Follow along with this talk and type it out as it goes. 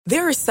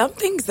There are some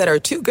things that are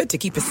too good to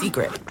keep a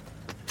secret.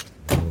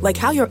 Like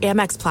how your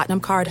Amex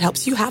Platinum card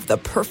helps you have the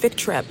perfect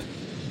trip.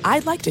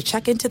 I'd like to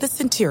check into the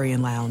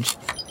Centurion Lounge.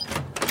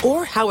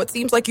 Or how it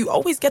seems like you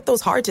always get those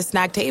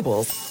hard-to-snag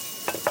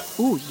tables.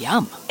 Ooh,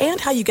 yum.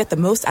 And how you get the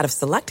most out of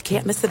select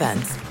can't-miss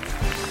events.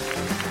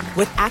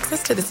 With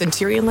access to the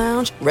Centurion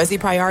Lounge, Resi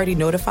Priority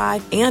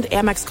Notified, and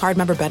Amex card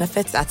member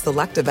benefits at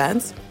select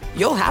events,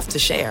 you'll have to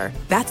share.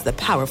 That's the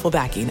powerful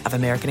backing of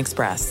American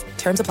Express.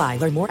 Terms apply.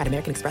 Learn more at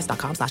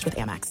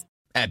americanexpress.com/withAmex.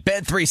 At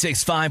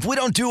Bet365, we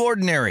don't do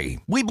ordinary.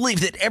 We believe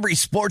that every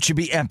sport should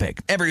be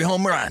epic. Every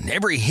home run,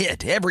 every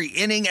hit, every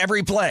inning,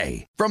 every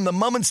play. From the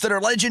moments that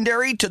are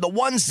legendary to the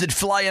ones that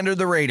fly under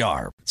the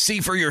radar. See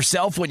for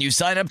yourself when you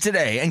sign up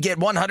today and get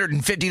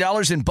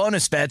 $150 in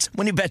bonus bets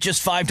when you bet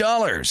just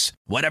 $5.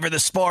 Whatever the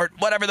sport,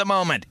 whatever the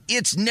moment,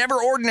 it's never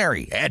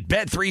ordinary at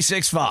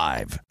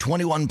Bet365.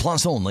 21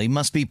 plus only.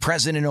 Must be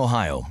present in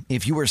Ohio.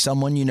 If you or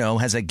someone you know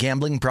has a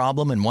gambling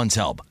problem and wants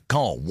help,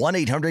 call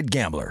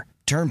 1-800-GAMBLER.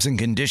 Terms and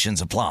conditions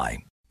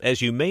apply.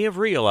 As you may have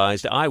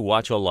realized, I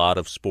watch a lot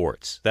of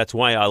sports. That's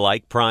why I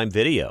like Prime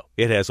Video.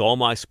 It has all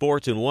my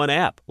sports in one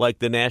app, like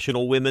the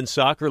National Women's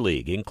Soccer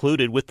League,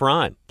 included with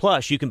Prime.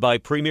 Plus, you can buy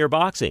Premier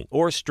Boxing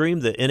or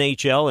stream the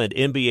NHL and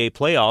NBA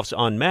playoffs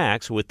on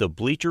Max with the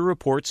Bleacher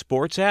Report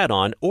Sports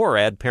add-on, or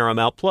add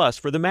Paramount Plus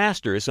for the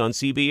Masters on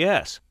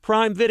CBS.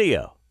 Prime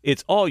Video.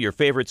 It's all your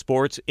favorite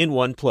sports in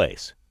one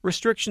place.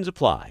 Restrictions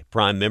apply.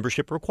 Prime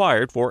membership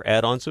required for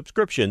add-on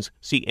subscriptions.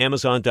 See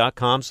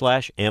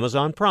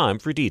Amazon.com/Amazon Prime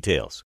for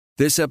details.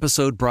 This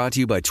episode brought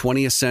to you by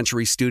 20th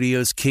Century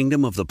Studios'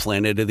 Kingdom of the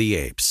Planet of the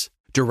Apes.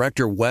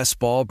 Director Wes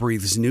Ball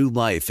breathes new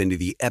life into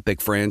the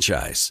epic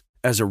franchise.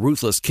 As a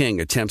ruthless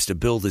king attempts to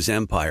build his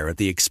empire at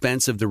the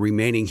expense of the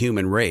remaining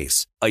human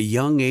race, a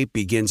young ape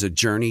begins a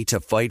journey to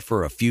fight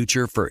for a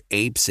future for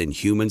apes and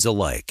humans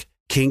alike.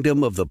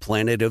 Kingdom of the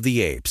Planet of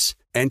the Apes.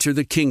 Enter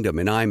the kingdom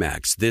in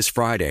IMAX this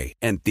Friday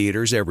and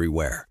theaters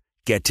everywhere.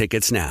 Get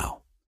tickets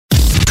now.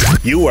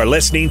 You are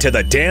listening to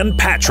The Dan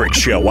Patrick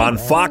Show on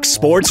Fox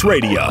Sports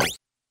Radio.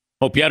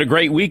 Hope you had a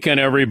great weekend,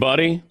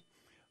 everybody.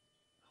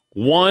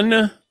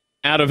 1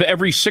 out of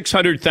every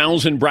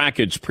 600,000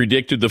 brackets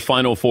predicted the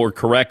Final Four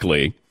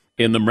correctly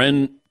in the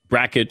Ren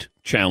Bracket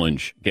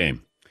Challenge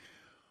game.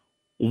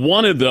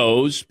 One of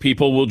those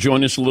people will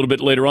join us a little bit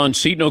later on.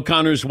 Seton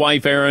O'Connor's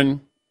wife, Erin,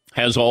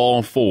 has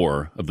all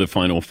 4 of the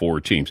Final Four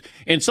teams.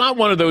 And it's not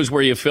one of those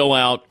where you fill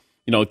out,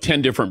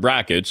 10 different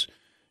brackets.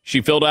 She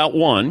filled out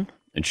one,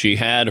 and she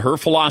had her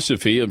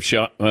philosophy of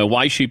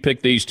why she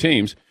picked these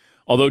teams.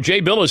 Although Jay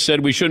Billis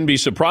said we shouldn't be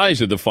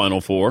surprised at the Final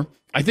Four,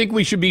 I think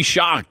we should be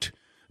shocked,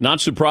 not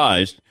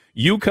surprised.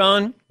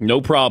 UConn, no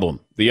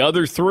problem. The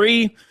other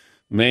 3,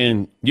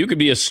 man, you could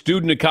be a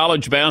student of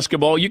college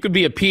basketball. You could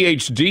be a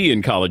PhD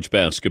in college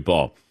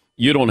basketball.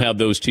 You don't have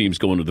those teams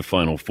going to the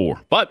Final Four.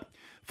 But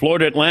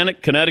Florida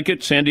Atlantic,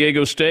 Connecticut, San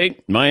Diego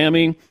State,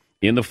 Miami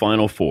in the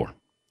Final Four.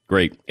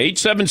 Great.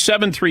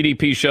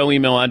 877-3DP Show.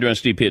 Email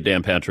address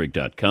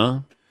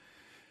dp@danpatrick.com.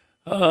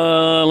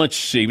 Let's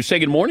see. We say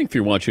good morning if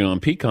you're watching on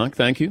Peacock.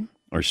 Thank you.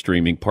 Our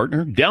streaming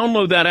partner.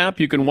 Download that app.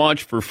 You can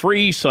watch for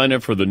free. Sign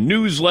up for the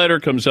newsletter.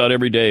 Comes out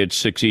every day at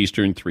 6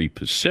 Eastern, 3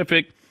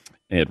 Pacific.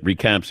 It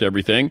recaps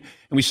everything.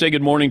 And we say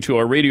good morning to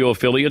our radio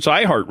affiliates,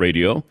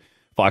 iHeartRadio,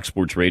 Fox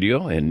Sports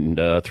Radio, and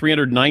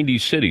 390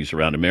 cities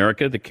around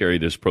America that carry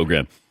this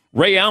program.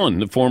 Ray Allen,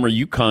 the former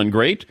UConn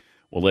great,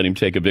 we'll let him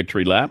take a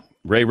victory lap.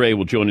 Ray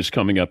will join us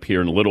coming up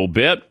here in a little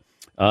bit.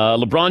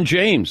 LeBron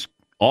James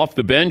off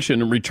the bench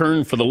and in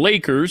return for the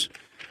Lakers.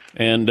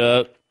 And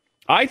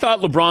I thought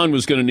LeBron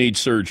was going to need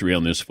surgery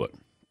on this foot.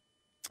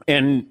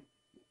 And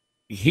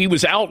he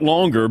was out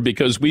longer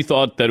because we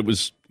thought that it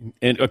was,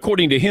 and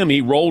according to him, he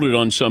rolled it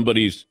on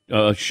somebody's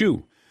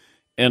shoe.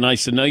 And I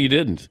said, no, you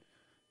didn't.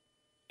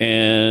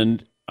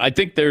 And I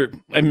think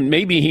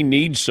maybe he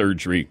needs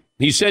surgery.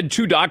 He said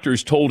 2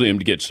 doctors told him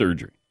to get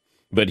surgery,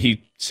 but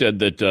he said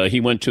that he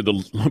went to the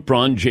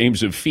LeBron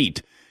James of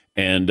feet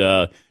and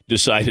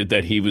decided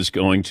that he was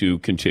going to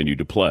continue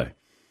to play.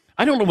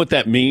 I don't know what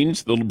that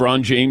means, the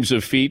LeBron James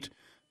of feet.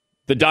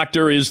 The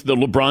doctor is the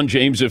LeBron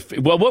James of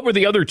feet. Well, what were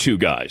the other 2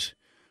 guys?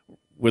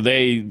 Were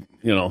they,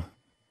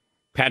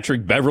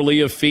 Patrick Beverly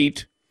of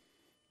feet?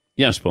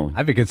 Yes, Paul.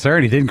 I'd be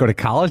concerned. He didn't go to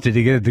college. Did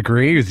he get a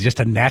degree? He was just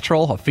a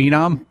natural, a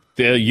phenom?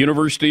 The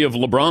University of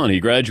LeBron. He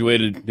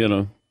graduated,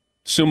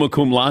 summa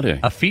cum laude.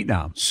 A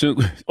phenom.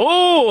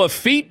 A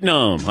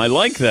phenom. I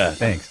like that.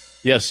 Thanks.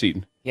 Yes,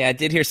 Seton. Yeah, I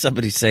did hear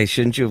somebody say,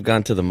 shouldn't you have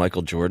gone to the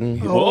Michael Jordan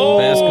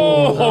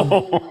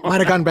basketball? Might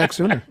have gone back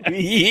sooner.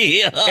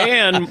 Yeah.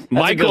 And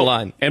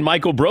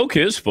Michael broke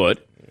his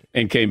foot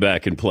and came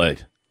back and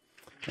played.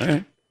 All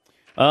right.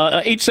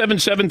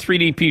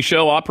 877-3DP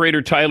Show.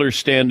 Operator Tyler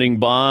standing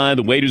by.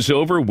 The wait is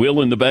over.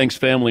 Will and the Banks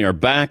family are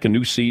back. A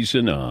new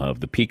season of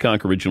the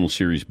Peacock original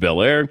series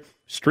Bel Air.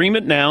 Stream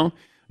it now.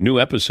 New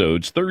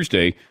episodes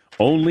Thursday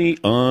only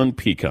on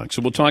Peacock.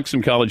 So we'll talk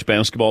some college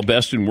basketball,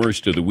 best and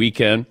worst of the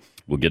weekend.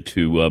 We'll get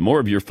to more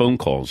of your phone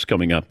calls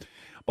coming up.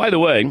 By the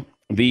way,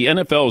 the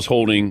NFL is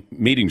holding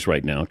meetings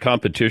right now,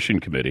 competition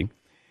committee,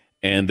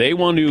 and they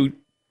want to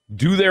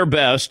do their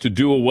best to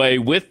do away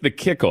with the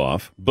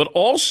kickoff, but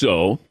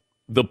also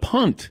the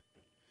punt.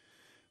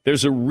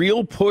 There's a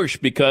real push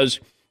because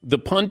the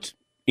punt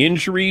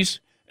injuries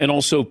and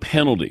also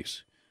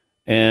penalties.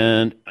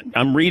 And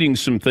I'm reading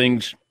some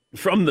things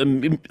from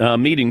the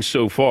meeting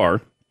so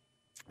far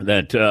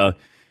that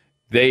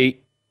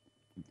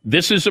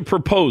this is a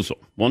proposal,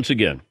 once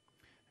again,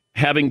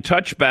 having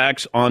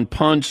touchbacks on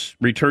punts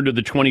returned to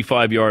the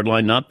 25-yard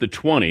line, not the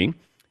 20,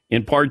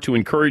 in part to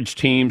encourage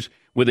teams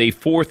with a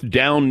fourth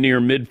down near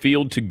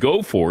midfield to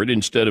go for it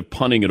instead of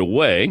punting it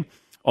away.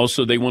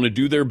 Also, they want to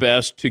do their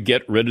best to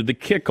get rid of the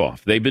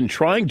kickoff. They've been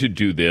trying to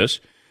do this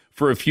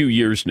for a few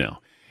years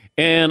now.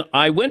 And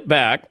I went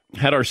back,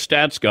 had our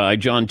stats guy,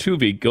 John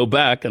Tuvey, go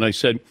back, and I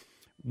said,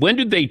 when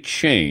did they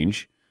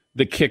change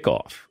the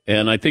kickoff?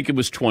 And I think it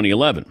was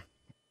 2011.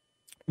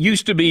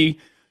 Used to be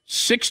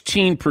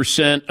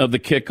 16% of the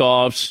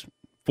kickoffs,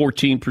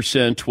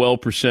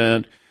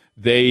 14%,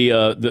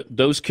 12%,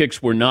 those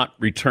kicks were not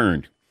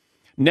returned.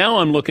 Now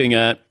I'm looking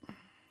at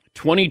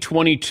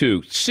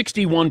 2022,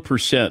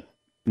 61%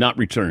 not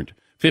returned,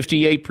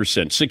 58%,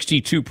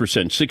 62%,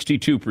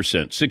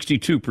 62%,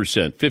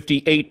 62%,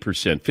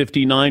 58%,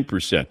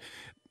 59%.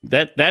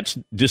 That's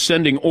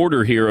descending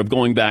order here of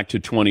going back to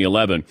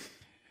 2011.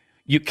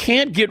 You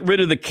can't get rid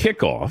of the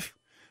kickoff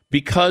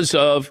because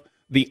of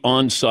the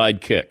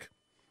onside kick.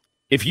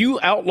 If you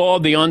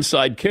outlawed the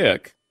onside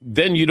kick,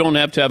 then you don't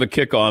have to have a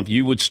kickoff.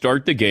 You would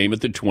start the game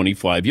at the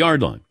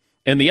 25-yard line.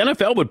 And the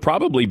NFL would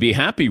probably be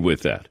happy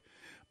with that.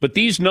 But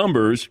these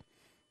numbers,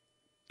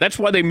 that's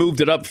why they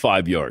moved it up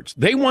 5 yards.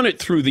 They want it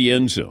through the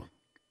end zone.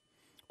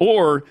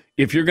 Or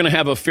if you're going to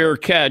have a fair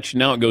catch,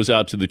 now it goes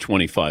out to the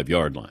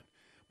 25-yard line.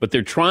 But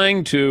they're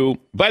trying to,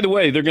 by the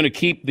way, they're going to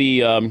keep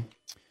the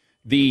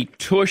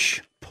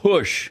tush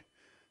push.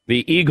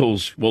 The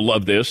Eagles will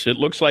love this. It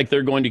looks like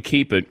they're going to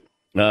keep it.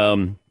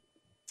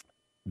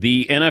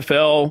 The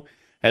NFL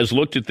has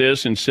looked at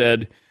this and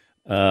said,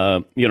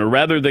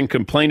 rather than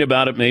complain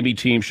about it, maybe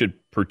teams should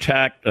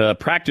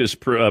practice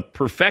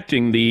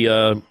perfecting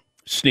the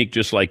sneak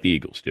just like the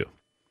Eagles do.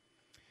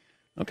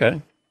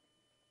 Okay.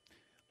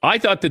 I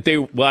thought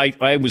that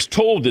I was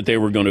told that they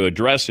were going to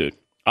address it.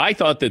 I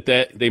thought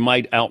that they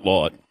might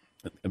outlaw it,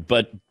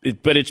 but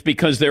it's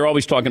because they're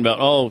always talking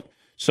about,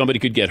 somebody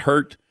could get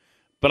hurt.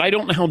 But I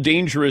don't know how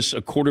dangerous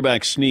a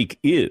quarterback sneak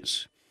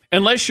is.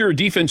 Unless you're a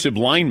defensive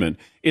lineman,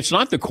 it's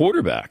not the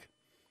quarterback.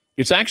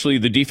 It's actually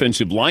the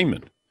defensive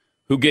linemen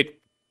who get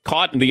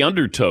caught in the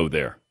undertow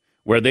there,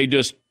 where they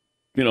just,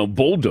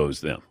 bulldoze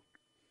them.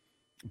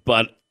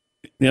 But,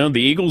 the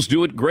Eagles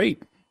do it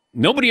great.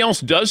 Nobody else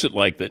does it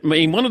like that. I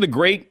mean, one of the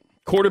great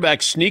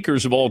quarterback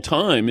sneakers of all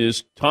time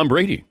is Tom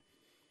Brady.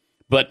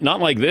 But not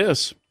like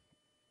this,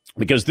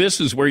 because this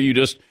is where you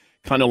just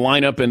kind of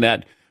line up in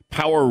that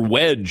power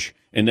wedge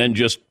and then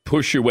just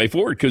push your way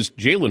forward, because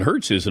Jalen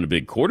Hurts isn't a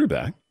big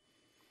quarterback.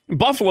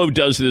 Buffalo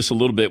does this a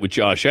little bit with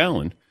Josh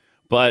Allen,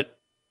 but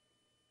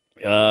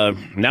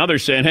now they're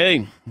saying,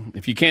 hey,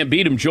 if you can't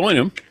beat him, join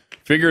him.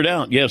 Figure it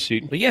out. Yes,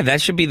 But yeah,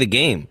 that should be the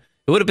game.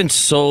 It would have been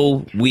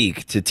so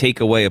weak to take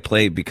away a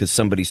play because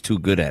somebody's too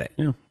good at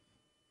it.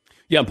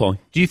 Yeah, Paul.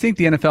 Do you think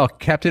the NFL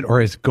kept it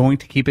or is going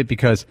to keep it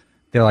because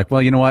they're like,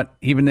 well, you know what?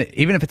 Even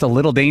if it's a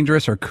little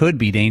dangerous or could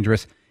be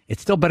dangerous,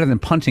 it's still better than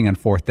punting on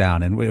fourth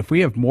down. And if we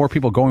have more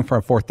people going for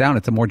a fourth down,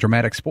 it's a more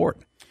dramatic sport.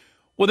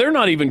 Well, they're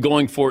not even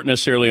going for it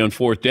necessarily on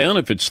fourth down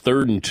if it's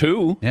 3rd and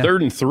 2,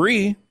 3rd and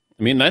 3.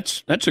 I mean,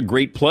 that's a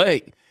great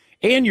play.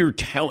 And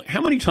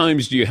how many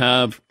times do you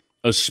have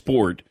a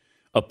sport,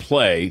 a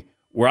play,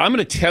 where I'm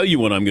going to tell you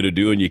what I'm going to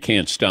do and you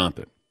can't stop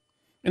it?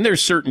 And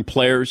there's certain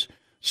players,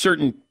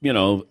 certain,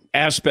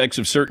 aspects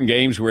of certain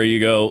games where you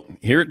go,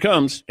 here it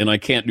comes, and I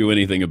can't do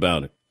anything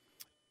about it.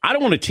 I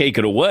don't want to take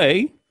it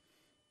away.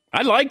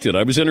 I liked it.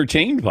 I was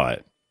entertained by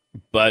it.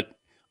 But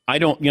I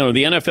don't, the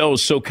NFL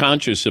is so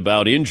conscious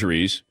about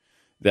injuries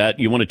that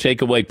you want to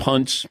take away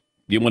punts,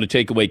 you want to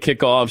take away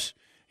kickoffs.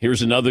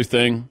 Here's another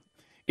thing.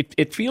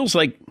 It feels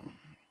like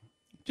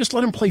just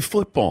let them play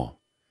football.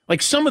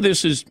 Like some of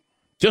this is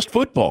just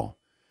football.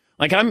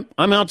 Like I'm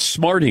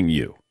outsmarting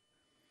you.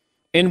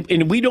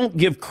 And we don't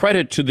give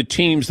credit to the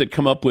teams that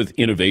come up with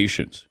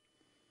innovations.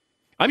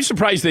 I'm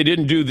surprised they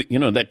didn't do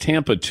that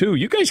Tampa 2.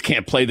 You guys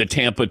can't play the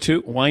Tampa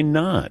 2. Why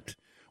not?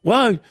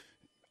 Well,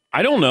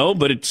 I don't know,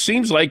 but it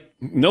seems like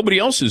nobody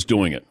else is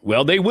doing it.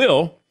 Well, they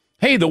will.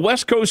 Hey, the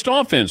West Coast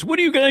offense, what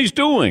are you guys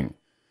doing?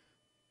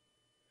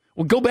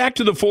 Well, go back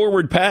to the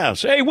forward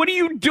pass. Hey, what are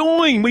you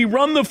doing? We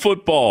run the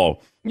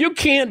football. You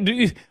can't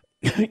do.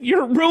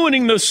 You're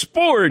ruining the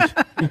sport.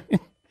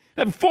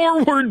 That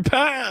forward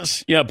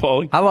pass. Yeah,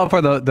 Paulie. How about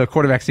for the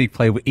quarterback sneak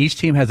play? Each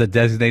team has a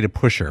designated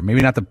pusher.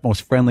 Maybe not the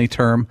most friendly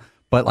term,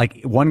 but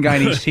like one guy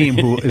in each team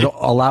who is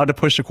allowed to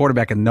push the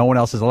quarterback and no one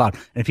else is allowed.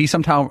 And if he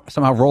somehow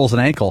rolls an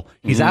ankle,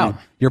 he's out.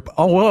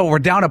 We're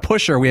down a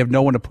pusher. We have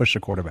no one to push the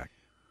quarterback.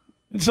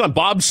 It's not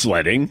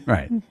bobsledding.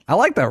 Right. I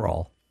like that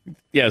role.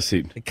 Yes,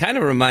 it kind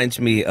of reminds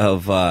me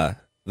of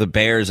the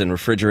Bears and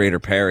Refrigerator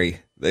Perry.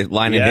 They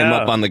lining him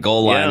up on the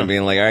goal line and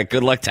being like, all right,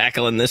 good luck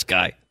tackling this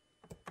guy.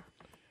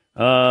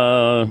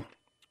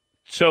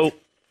 So,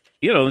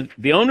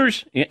 the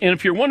owners, and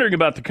if you're wondering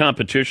about the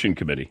competition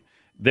committee,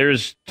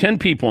 there's 10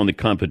 people on the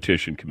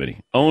competition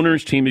committee: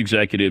 owners, team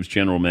executives,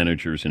 general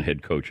managers, and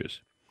head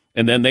coaches.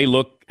 And then they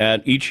look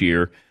at each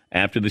year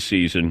after the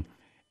season,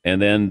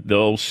 and then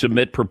they'll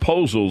submit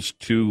proposals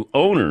to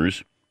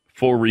owners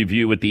for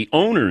review at the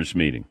owners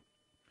meeting.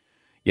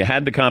 You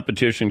had the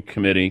competition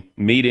committee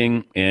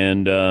meeting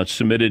and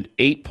submitted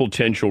 8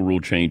 potential rule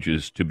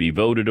changes to be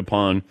voted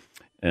upon.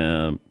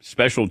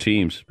 Special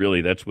teams,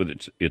 really, that's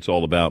what it's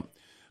all about.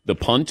 The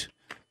punt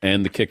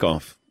and the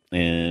kickoff.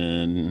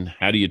 And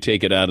how do you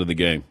take it out of the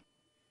game?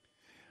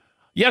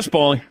 Yes,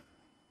 Paulie.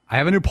 I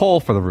have a new poll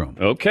for the room.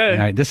 Okay. All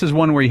right, this is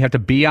one where you have to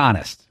be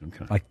honest,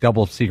 like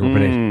double secret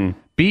predation.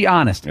 Be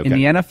honest. Okay. In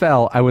the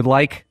NFL, I would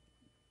like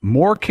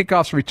more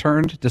kickoffs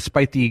returned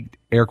despite the,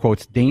 air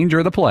quotes, danger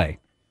of the play,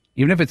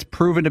 even if it's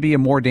proven to be a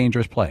more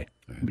dangerous play.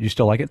 You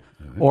still like it?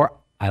 Or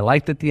I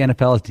like that the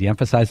NFL has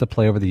de-emphasized the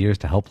play over the years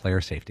to help player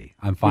safety.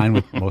 I'm fine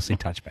with mostly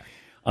touchback.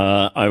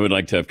 I would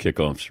like to have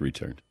kickoffs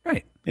returned.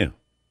 Right. Yeah.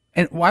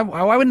 And why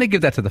wouldn't they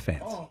give that to the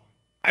fans?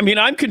 I mean,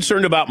 I'm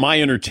concerned about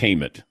my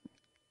entertainment.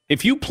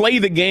 If you play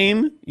the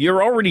game,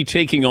 you're already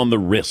taking on the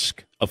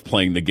risk of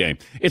playing the game.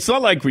 It's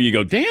not like where you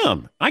go,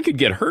 damn, I could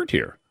get hurt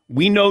here.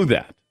 We know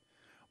that.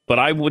 But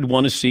I would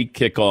want to see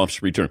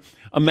kickoffs return.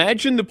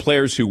 Imagine the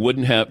players who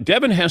wouldn't have,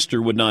 Devin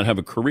Hester would not have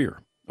a career,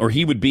 or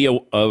he would be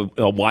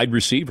a wide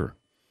receiver.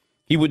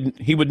 He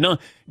would not.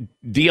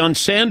 Deion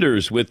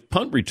Sanders with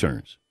punt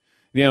returns.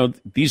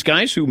 These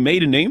guys who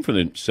made a name for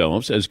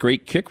themselves as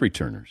great kick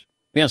returners.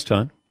 Yes,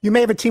 Todd? You may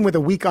have a team with a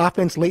weak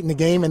offense late in the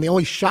game, and the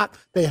only shot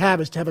they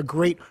have is to have a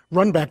great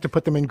run back to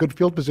put them in good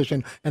field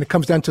position, and it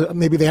comes down to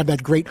maybe they have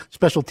that great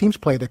special teams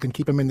play that can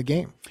keep them in the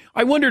game.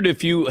 I wondered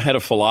if you had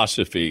a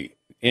philosophy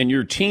and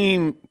your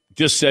team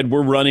just said,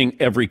 we're running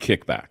every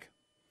kickback.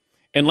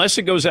 Unless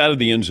it goes out of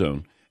the end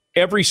zone,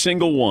 every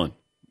single one,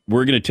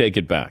 we're going to take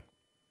it back.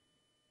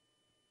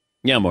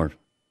 Yeah, Marv.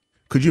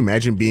 Could you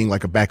imagine being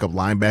like a backup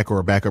linebacker or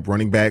a backup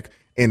running back,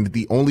 and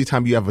the only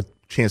time you have a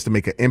chance to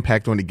make an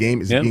impact on the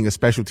game is being a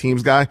special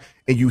teams guy,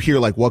 and you hear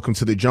like "Welcome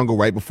to the Jungle"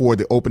 right before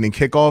the opening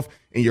kickoff,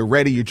 and you're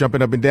ready, you're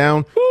jumping up and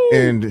down,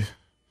 and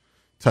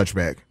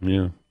touchback.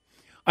 Yeah,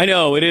 I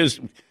know it is,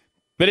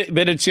 but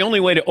it's the only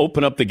way to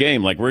open up the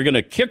game. Like, we're going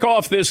to kick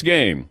off this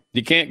game.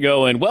 You can't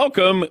go and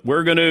welcome.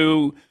 We're going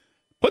to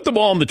put the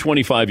ball on the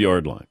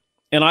 25-yard line,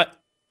 and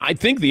I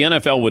think the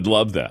NFL would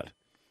love that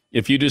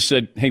if you just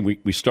said, "Hey,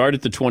 we start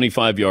at the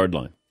 25-yard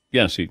line."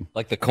 Yes, Eden.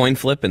 Like the coin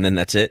flip, and then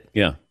that's it?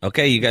 Yeah.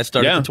 Okay, you guys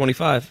start at the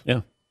 25.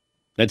 Yeah.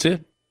 That's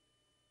it.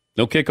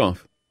 No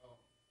kickoff.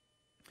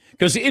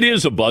 Because it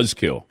is a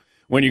buzzkill.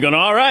 When you're going,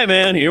 all right,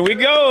 man, here we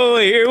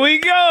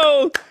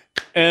go.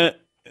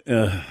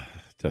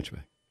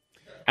 Touchback.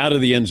 Out of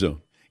the end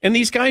zone. And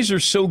these guys are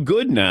so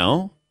good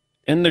now,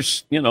 and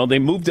they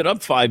moved it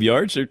up 5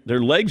 yards.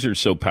 Their legs are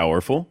so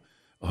powerful.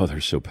 Oh,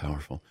 they're so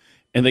powerful.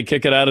 And they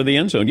kick it out of the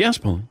end zone. Yes,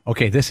 Paul.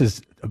 Okay,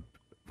 this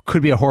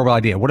could be a horrible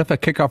idea. What if a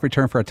kickoff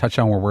return for a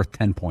touchdown were worth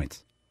 10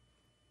 points?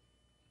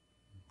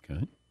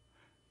 Okay.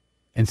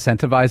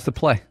 Incentivize the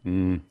play.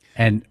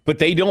 But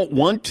they don't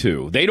want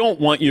to. They don't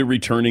want you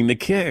returning the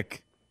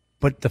kick.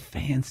 But the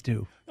fans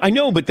do. I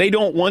know, but they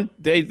don't want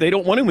to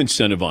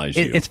incentivize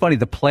you. It's funny.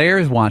 The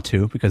players want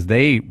to because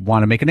they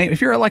want to make a name.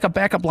 If you're like a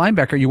backup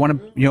linebacker, you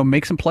want to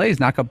make some plays,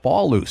 knock a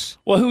ball loose.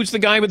 Well, who's the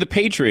guy with the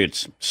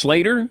Patriots?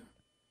 Slater?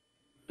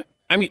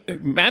 I mean,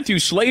 Matthew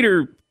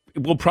Slater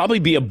will probably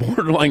be a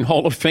borderline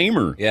Hall of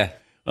Famer. Yeah.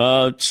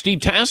 Steve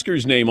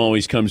Tasker's name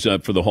always comes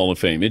up for the Hall of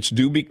Fame. It's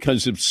due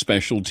because of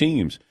special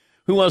teams.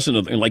 Who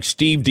wasn't? Like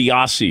Steve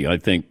Diassi, I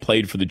think,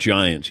 played for the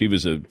Giants. He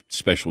was a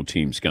special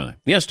teams guy.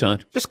 Yes,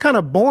 Todd? Just kind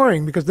of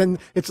boring because then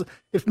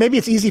maybe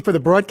it's easy for the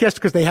broadcast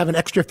because they have an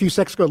extra few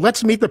seconds to go.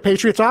 Let's meet the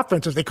Patriots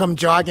offense as they come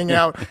jogging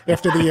out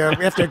after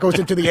it goes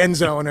into the end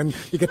zone, and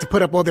you get to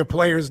put up all their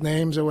players'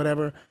 names or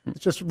whatever.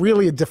 It's just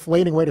really a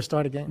deflating way to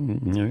start a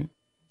game. All right.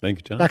 Thank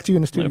you, Todd. Back to you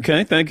in the studio.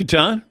 Okay, thank you,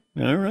 Todd.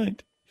 All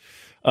right.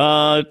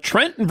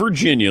 Trenton,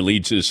 Virginia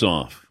leads us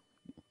off.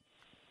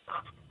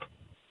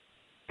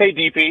 Hey,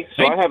 DP.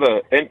 So I have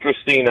an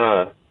interesting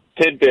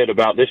tidbit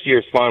about this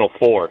year's Final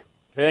Four.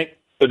 Okay.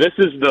 So this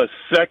is the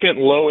second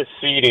lowest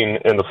seeding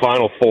in the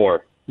Final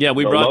Four. Yeah,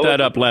 we brought that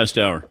up last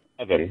hour.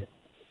 7.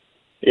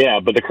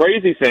 Yeah, but the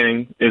crazy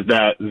thing is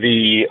that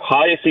the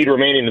highest seed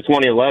remaining in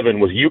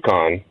 2011 was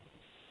UConn.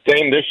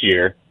 Same this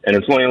year. And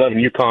in 2011,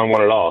 UConn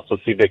won it all. So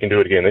let's see if they can do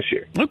it again this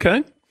year.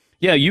 Okay.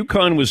 Yeah,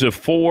 UConn was a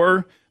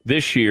 4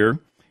 this year.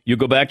 You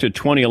go back to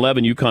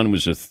 2011, UConn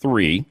was a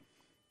 3.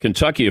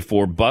 Kentucky a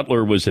 4,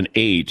 Butler was an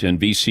 8, and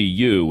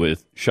VCU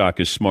with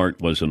Shaka Smart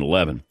was an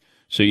 11.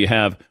 So you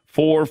have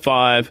 4,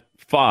 5,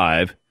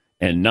 5,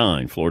 and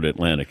 9. Florida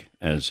Atlantic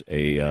as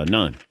a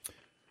 9.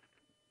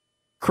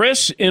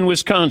 Chris in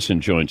Wisconsin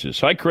joins us.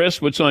 Hi,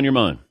 Chris. What's on your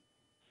mind?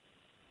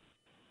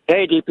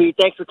 Hey, DP.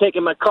 Thanks for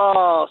taking my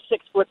call.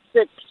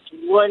 6'6",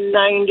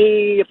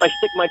 190. If I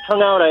stick my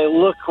tongue out, I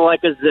look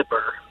like a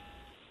zipper.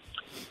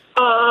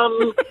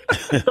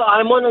 So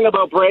I'm wondering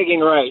about bragging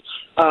rights.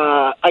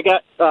 I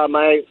got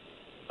my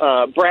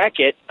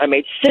bracket. I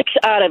made 6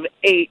 out of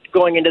 8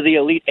 going into the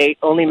Elite 8,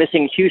 only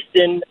missing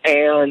Houston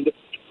and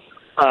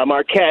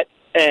Marquette.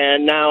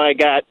 And now I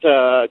got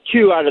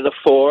 2 out of the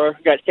 4.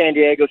 Got San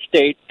Diego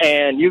State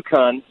and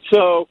UConn.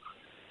 So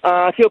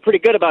I feel pretty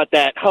good about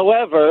that.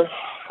 However,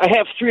 I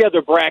have 3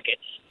 other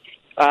brackets.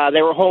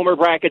 They were homer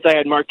brackets. I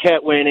had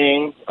Marquette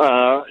winning.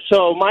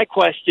 So my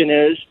question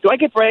is, do I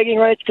get bragging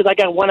rights because I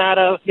got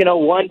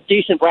one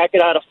decent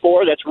bracket out of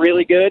 4 that's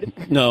really good?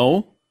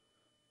 No,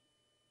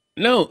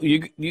 you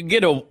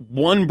get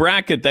one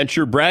bracket that's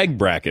your brag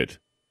bracket.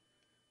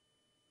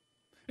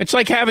 It's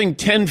like having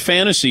 10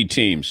 fantasy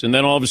teams, and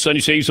then all of a sudden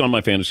you say, he's on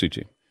my fantasy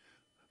team.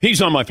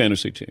 He's on my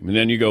fantasy team. And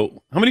then you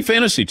go, how many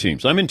fantasy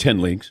teams? I'm in 10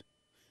 leagues.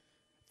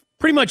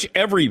 Pretty much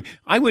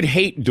I would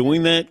hate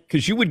doing that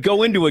because you would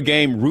go into a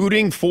game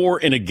rooting for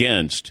and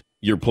against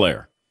your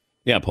player.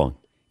 Yeah, Paul.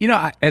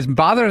 As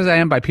bothered as I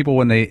am by people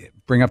when they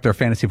bring up their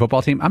fantasy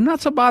football team, I'm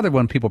not so bothered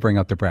when people bring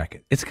up their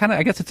bracket. It's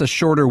I guess it's a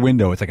shorter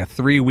window. It's like a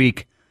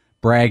 3-week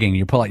bragging.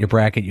 You pull out your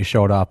bracket, you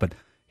show it off. But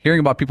hearing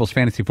about people's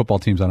fantasy football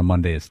teams on a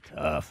Monday is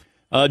tough.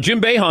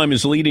 Jim Boeheim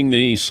is leading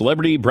the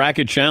Celebrity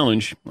Bracket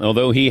Challenge,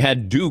 although he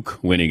had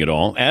Duke winning it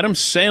all. Adam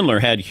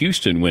Sandler had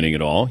Houston winning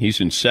it all. He's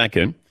in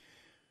second.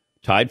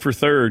 Tied for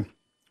third,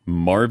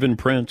 Marvin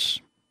Prince.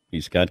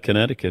 He's got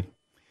Connecticut.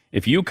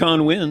 If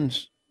UConn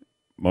wins,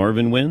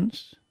 Marvin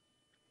wins.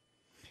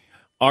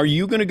 Are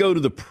you going to go to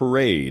the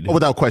parade? Oh,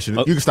 without question.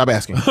 You can stop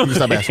asking.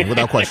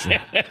 Without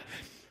question.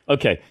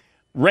 Okay.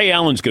 Ray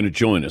Allen's going to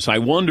join us. I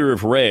wonder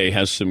if Ray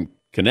has some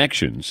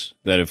connections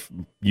that if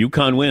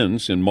UConn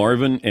wins and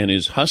Marvin and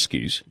his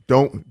Huskies.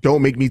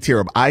 Don't make me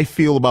tear up. I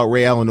feel about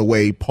Ray Allen the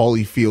way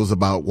Paulie feels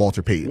about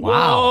Walter Payton.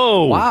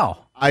 Wow.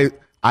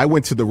 I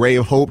went to the Ray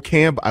of Hope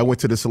camp. I went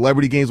to the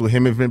celebrity games with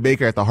him and Vin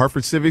Baker at the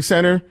Hartford Civic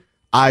Center.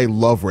 I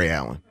love Ray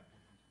Allen.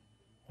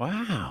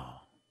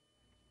 Wow.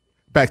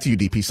 Back to you,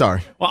 DP.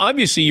 Sorry. Well,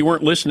 obviously you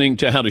weren't listening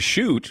to How to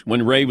Shoot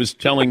when Ray was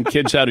telling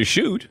kids how to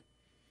shoot.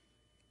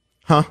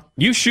 Huh?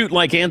 You shoot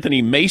like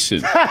Anthony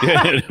Mason.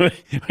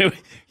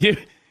 you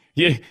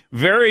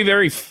very,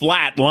 very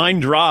flat line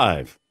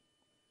drive.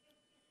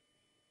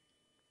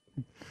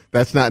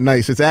 That's not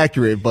nice. It's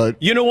accurate,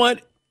 but you know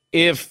what?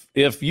 If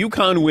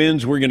UConn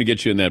wins, we're going to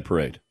get you in that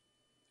parade.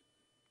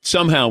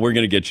 Somehow we're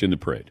going to get you in the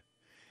parade.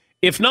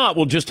 If not,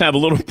 we'll just have a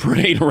little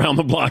parade around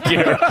the block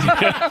here.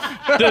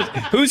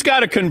 Who's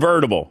got a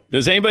convertible?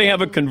 Does anybody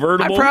have a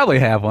convertible? I probably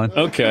have one.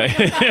 Okay.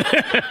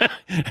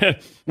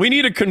 We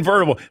need a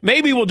convertible.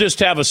 Maybe we'll just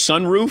have a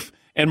sunroof,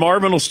 and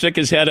Marvin will stick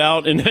his head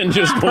out and then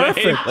just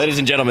wave. Ladies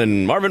and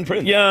gentlemen, Marvin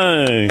Prince.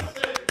 Yay.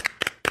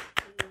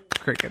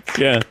 Crickets.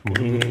 Yeah.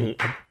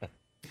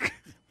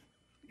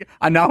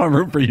 Now I'm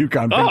rooting for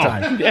UConn big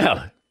time.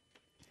 Yeah.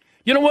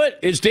 You know what?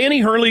 Is Danny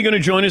Hurley going to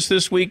join us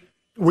this week?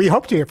 We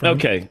hope to hear from him.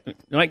 Okay.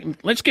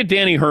 Let's get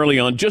Danny Hurley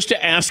on just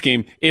to ask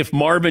him if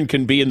Marvin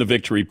can be in the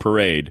victory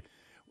parade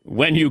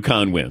when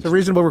UConn wins. It's a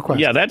reasonable request.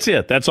 Yeah, that's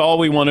it. That's all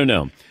we want to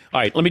know. All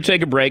right, let me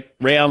take a break.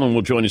 Ray Allen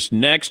will join us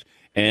next.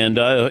 And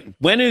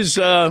when is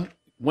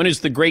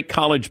the great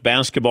college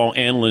basketball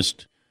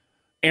analyst,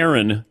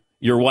 Erin,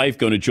 your wife,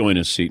 going to join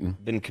us, Seton?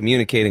 Been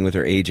communicating with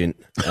her agent.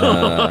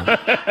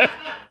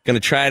 Going to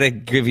try to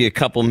give you a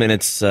couple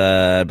minutes,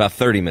 about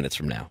 30 minutes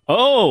from now.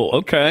 Oh,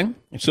 okay.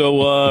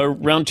 So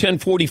around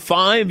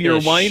 10:45,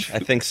 your wife? I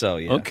think so,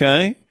 yeah.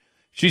 Okay.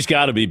 She's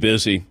got to be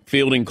busy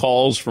fielding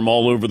calls from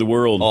all over the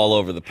world. All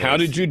over the place. How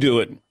did you do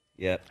it?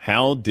 Yeah.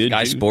 How did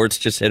Sky Sports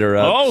just hit her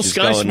up. Oh,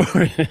 Sky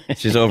Sports.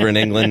 She's over in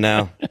England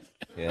now.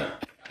 Yeah.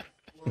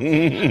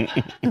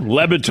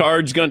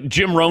 Lebitard's going.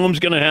 Jim Rome's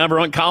going to have her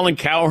on. Colin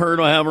Cowherd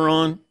will have her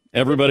on.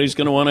 Everybody's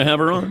going to want to have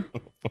her on.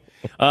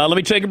 Let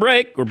me take a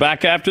break. We're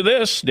back after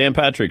this. Dan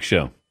Patrick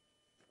Show.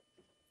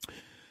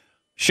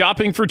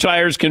 Shopping for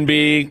tires can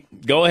be.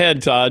 Go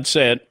ahead, Todd.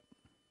 Say it.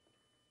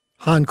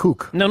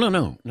 Hankook.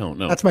 No.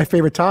 That's my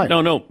favorite tire.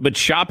 No. But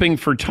shopping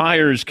for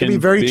tires can be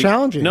very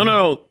challenging.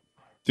 No.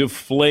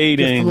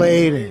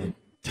 Deflating.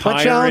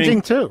 But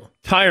challenging too.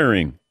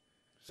 Tiring.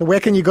 So where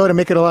can you go to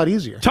make it a lot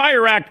easier?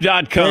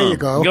 TireRack.com. There you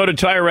go. Go to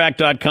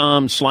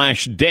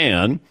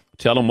TireRack.com/Dan.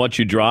 Tell them what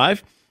you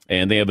drive.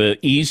 And they have an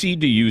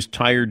easy-to-use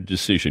tire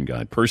decision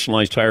guide,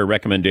 personalized tire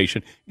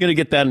recommendation. You're going to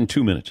get that in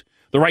 2 minutes.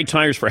 The right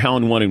tires for how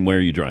and when and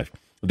where you drive.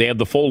 They have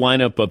the full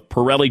lineup of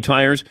Pirelli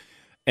tires.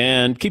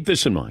 And keep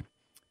this in mind.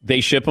 They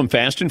ship them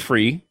fast and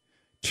free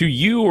to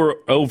you or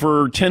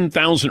over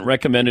 10,000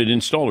 recommended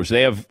installers.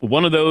 They have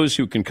one of those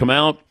who can come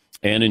out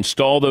and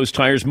install those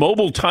tires.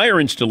 Mobile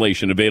tire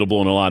installation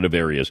available in a lot of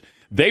areas.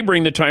 They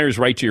bring the tires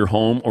right to your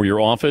home or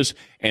your office,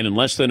 and in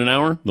less than an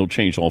hour, they'll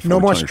change all four No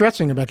more tires.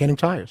 stressing about getting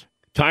tires.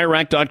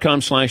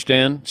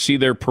 TireRack.com/Dan. See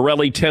their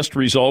Pirelli test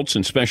results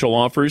and special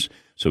offers.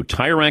 So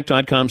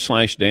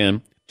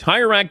TireRack.com/Dan.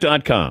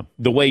 TireRack.com,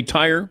 the way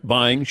tire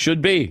buying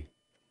should be.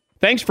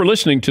 Thanks for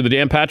listening to the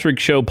Dan Patrick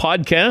Show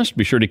podcast.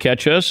 Be sure to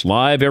catch us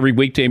live every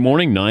weekday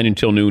morning, 9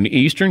 until noon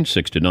Eastern,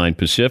 6 to 9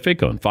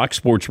 Pacific on Fox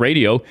Sports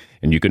Radio.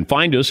 And you can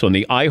find us on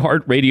the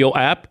iHeartRadio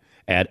app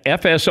at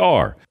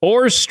FSR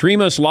or stream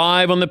us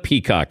live on the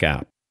Peacock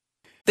app.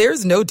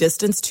 There's no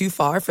distance too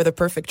far for the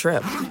perfect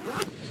trip.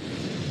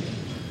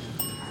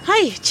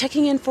 Hi,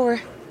 checking in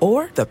for...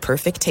 Or the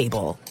perfect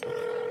table.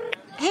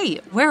 Hey,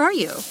 where are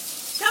you?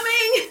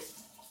 Coming!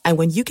 And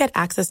when you get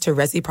access to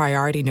Resi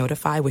Priority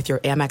Notify with your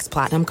Amex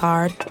Platinum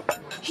card...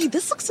 Hey,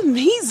 this looks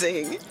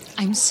amazing.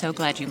 I'm so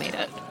glad you made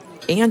it.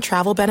 And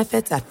travel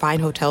benefits at fine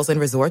hotels and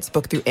resorts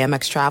booked through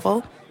Amex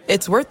Travel,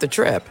 it's worth the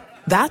trip.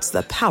 That's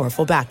the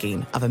powerful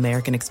backing of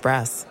American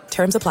Express.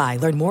 Terms apply.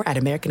 Learn more at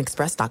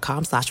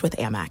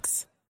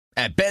americanexpress.com/withAmex.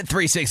 At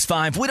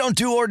Bet365, we don't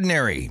do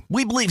ordinary.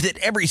 We believe that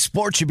every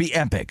sport should be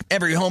epic.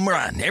 Every home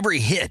run, every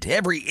hit,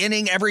 every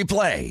inning, every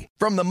play.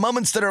 From the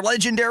moments that are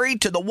legendary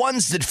to the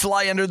ones that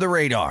fly under the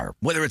radar.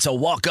 Whether it's a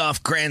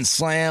walk-off grand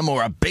slam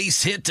or a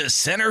base hit to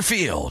center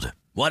field.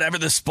 Whatever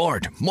the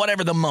sport,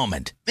 whatever the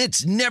moment,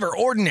 it's never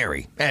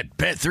ordinary at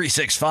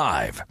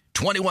Bet365.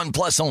 21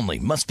 plus only.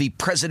 Must be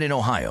present in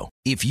Ohio.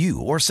 If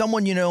you or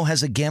someone you know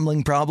has a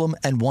gambling problem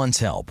and wants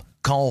help,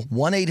 call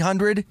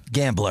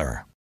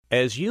 1-800-GAMBLER.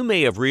 As you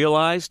may have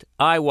realized,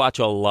 I watch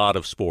a lot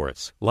of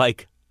sports.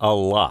 Like, a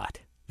lot.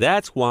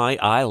 That's why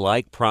I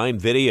like Prime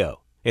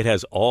Video. It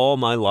has all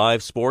my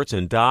live sports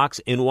and docs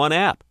in one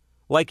app.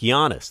 Like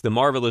Giannis, The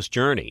Marvelous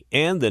Journey,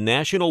 and the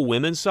National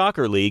Women's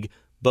Soccer League,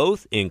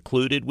 both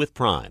included with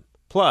Prime.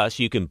 Plus,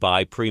 you can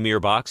buy Premier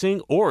Boxing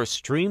or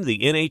stream the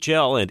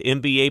NHL and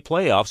NBA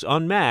playoffs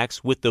on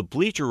Max with the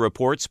Bleacher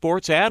Report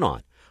Sports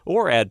add-on,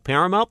 or add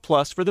Paramount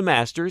Plus for the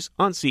Masters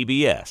on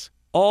CBS.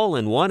 All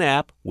in one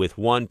app with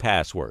one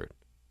password.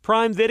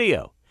 Prime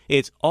Video.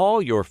 It's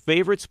all your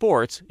favorite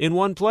sports in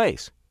one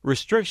place.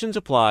 Restrictions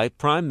apply.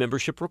 Prime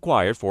membership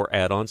required for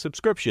add-on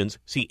subscriptions.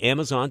 See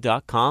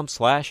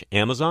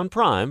Amazon.com/Amazon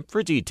Prime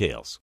for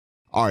details.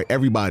 All right,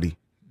 everybody,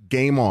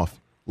 game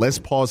off. Let's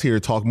pause here to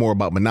talk more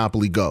about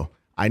Monopoly Go.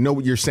 I know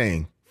what you're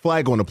saying.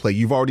 Flag on the play.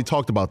 You've already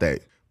talked about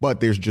that. But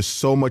there's just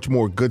so much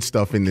more good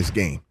stuff in this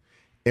game.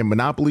 In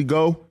Monopoly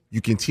Go,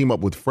 you can team up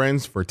with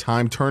friends for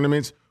timed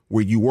tournaments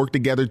where you work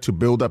together to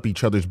build up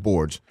each other's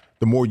boards.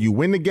 The more you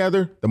win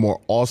together, the more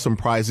awesome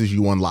prizes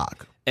you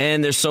unlock.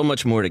 And there's so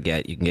much more to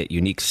get. You can get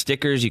unique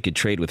stickers. You could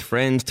trade with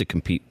friends to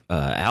compete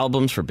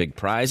albums for big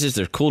prizes.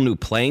 There's cool new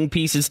playing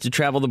pieces to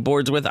travel the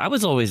boards with. I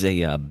was always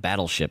a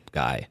battleship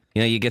guy.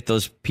 You know, you get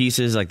those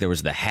pieces, like there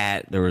was the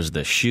hat, there was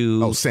the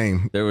shoe. Oh,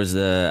 same. I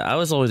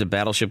was always a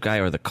battleship guy,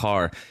 or the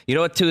car. You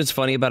know what, too, is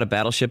funny about a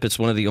battleship? It's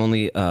one of the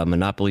only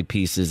Monopoly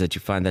pieces that you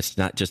find that's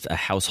not just a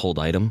household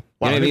item.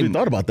 Wow, You know I never even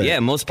thought about that.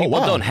 Yeah, most people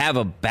wow. don't have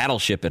a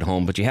battleship at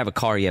home, but you have a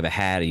car, you have a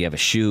hat, you have a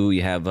shoe,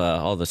 you have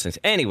all those things.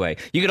 Anyway,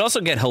 you could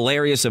also get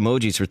hilarious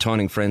emojis for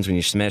taunting friends when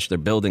you smash their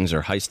buildings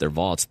or heist their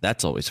vaults.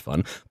 That's always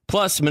fun.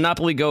 Plus,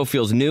 Monopoly Go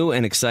feels new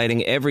and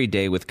exciting every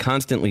day with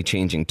constantly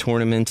changing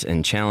tournaments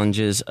and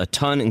challenges. A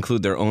ton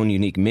include their own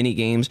unique mini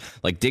games,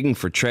 like digging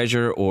for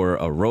treasure or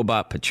a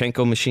robot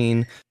Pachinko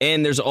machine.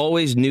 And there's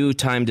always new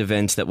timed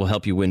events that will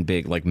help you win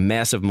big, like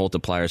massive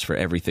multipliers for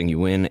everything you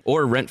win,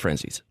 or rent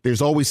frenzies.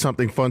 There's always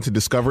something fun to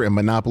discover in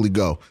Monopoly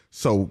Go.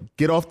 So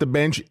get off the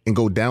bench and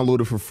go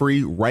download it for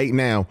free right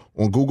now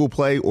on Google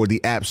Play or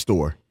the App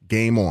Store.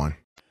 Game on.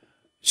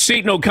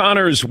 Seton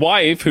O'Connor's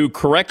wife, who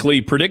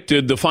correctly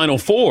predicted the Final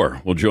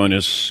Four, will join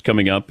us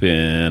coming up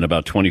in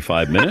about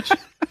 25 minutes.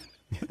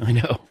 I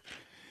know.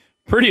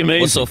 Pretty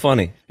amazing. What's so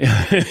funny?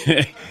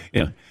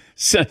 Yeah.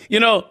 So,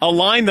 you know, a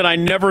line that I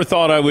never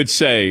thought I would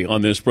say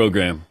on this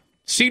program.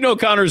 Seton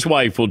O'Connor's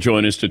wife will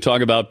join us to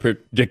talk about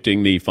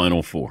predicting the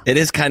Final Four. It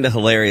is kind of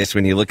hilarious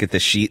when you look at the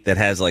sheet that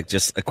has like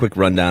just a quick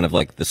rundown of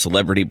like the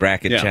celebrity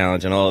bracket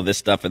challenge and all of this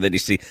stuff, and then you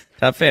see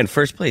top fan,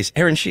 first place,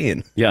 Aaron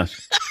Sheehan.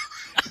 Yes.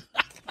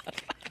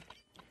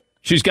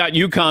 She's got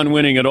UConn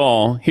winning it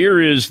all.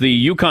 Here is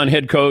the UConn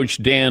head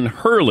coach, Dan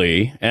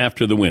Hurley,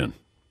 after the win.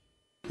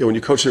 Yeah, when you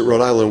coach at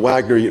Rhode Island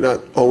Wagner, you're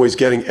not always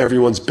getting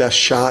everyone's best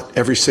shot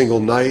every single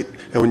night.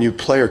 And when you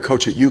play or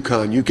coach at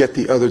UConn, you get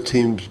the other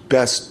team's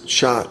best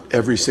shot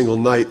every single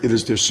night. It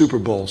is their Super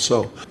Bowl.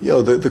 So, you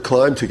know, the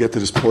climb to get to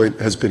this point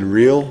has been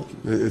real.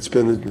 It's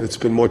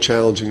been more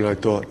challenging than I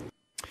thought.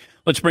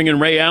 Let's bring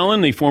in Ray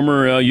Allen, the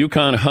former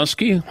UConn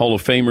Husky, Hall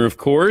of Famer, of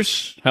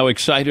course. How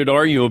excited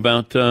are you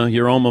about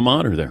your alma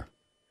mater there?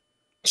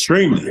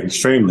 Extremely.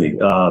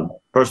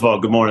 First of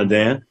all, good morning,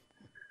 Dan.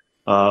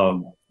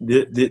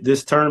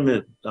 This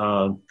tournament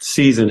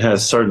season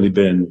has certainly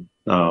been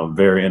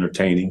very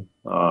entertaining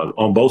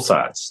on both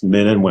sides,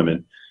 men and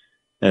women.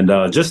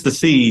 And just to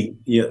see,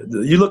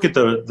 you look at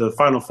the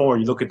Final Four,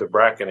 and you look at the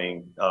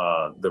bracketing,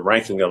 the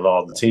ranking of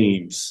all the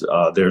teams.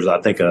 There's,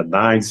 I think, a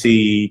 9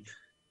 seed,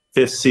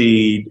 5th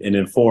seed, and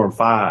then 4 and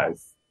 5.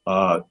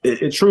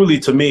 It truly,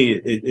 to me,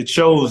 it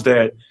shows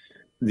that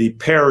the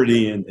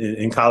parity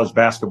in college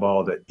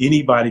basketball, that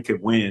anybody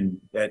could win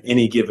at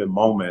any given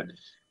moment.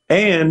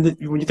 And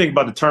when you think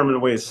about the tournament, the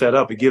way it's set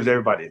up, it gives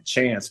everybody a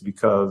chance,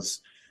 because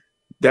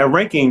that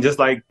ranking, just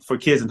like for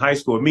kids in high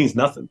school, it means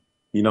nothing.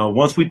 You know,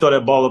 once we throw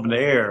that ball up in the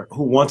air,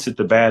 who wants it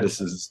the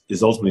baddest is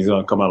ultimately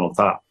going to come out on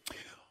top.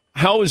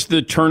 How has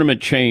the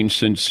tournament changed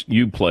since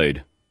you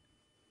played?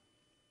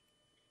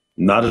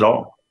 Not at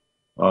all.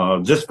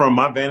 Just from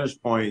my vantage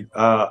point,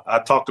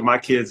 I talk to my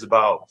kids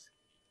about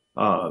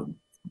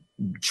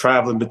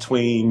traveling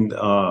between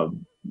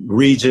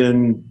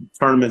region,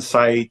 tournament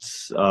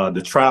sites,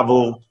 the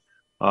travel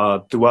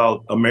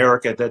throughout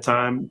America at that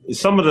time.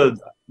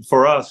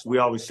 For us, we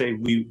always say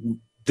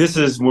this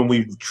is when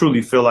we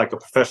truly feel like a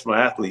professional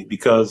athlete,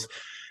 because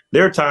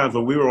there are times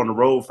when we were on the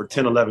road for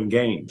 10, 11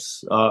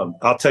 games.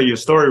 I'll tell you a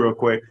story real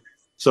quick.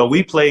 So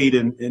we played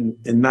in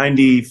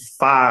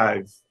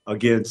 95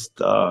 against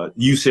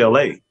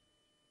UCLA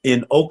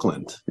in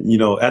Oakland,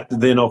 at the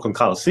then Oakland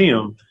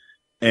Coliseum,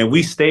 and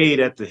we stayed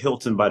at the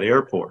Hilton by the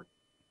airport.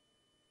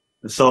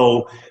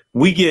 So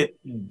we get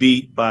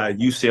beat by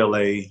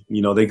UCLA.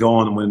 They go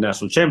on and win the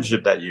national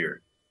championship that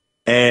year.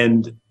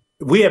 And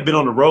we had been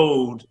on the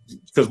road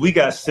because we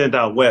got sent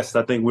out west.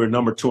 I think we were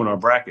number 2 in our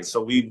bracket.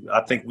 So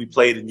I think we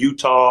played in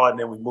Utah, and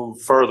then we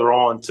moved further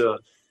on to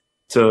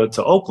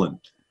Oakland.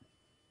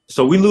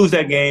 So we lose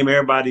that game.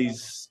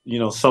 Everybody's,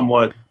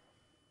 somewhat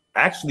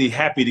actually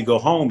happy to go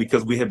home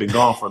because we had been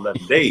gone for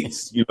 11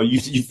 days. You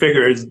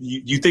figure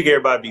you think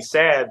everybody'd be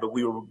sad, but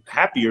we were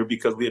happier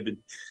because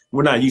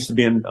we're not used to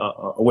being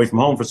away from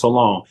home for so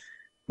long.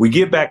 We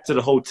get back to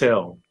the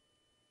hotel,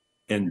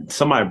 and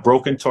somebody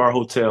broke into our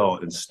hotel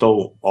and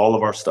stole all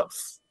of our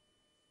stuff.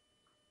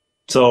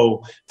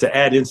 So to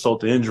add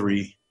insult to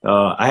injury,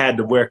 I had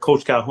to wear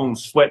Coach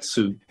Calhoun's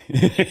sweatsuit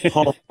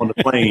home on the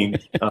plane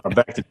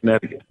back to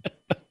Connecticut.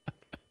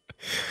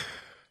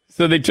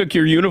 So they took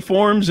your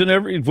uniforms and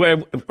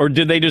or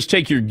did they just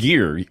take your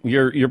gear,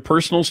 your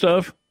personal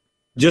stuff?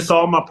 Just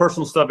all my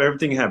personal stuff,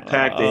 everything I had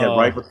packed. They had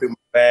rifled through my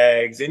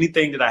bags,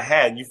 anything that I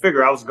had. You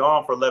figure I was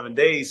gone for 11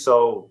 days,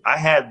 so I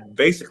had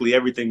basically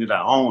everything that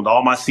I owned,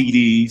 all my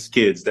CDs,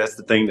 kids. That's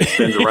the thing that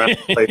spins around and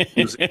plays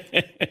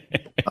music.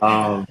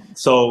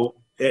 So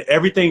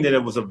everything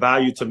that was of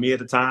value to me at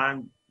the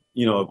time,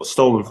 it was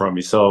stolen from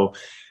me. So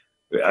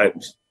I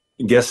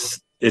guess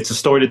it's a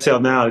story to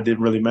tell now. It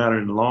didn't really matter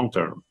in the long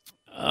term.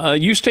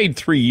 You stayed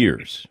 3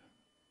 years.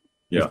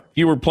 Yeah. If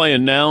you were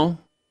playing now,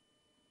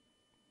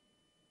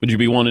 would you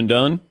be one and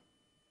done?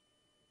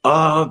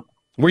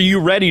 Were you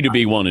ready to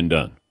be one and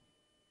done?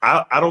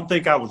 I don't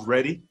think I was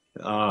ready.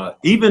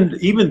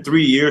 Even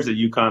 3 years at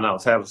UConn, I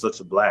was having such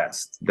a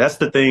blast. That's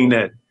the thing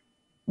that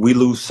we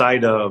lose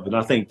sight of, and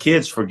I think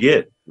kids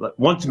forget.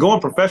 Once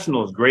going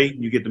professional is great,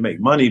 you get to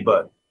make money,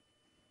 but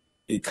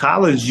in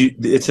college,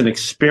 it's an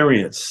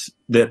experience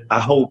that I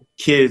hope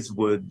kids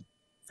would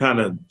kind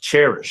of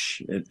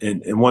cherish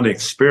and want to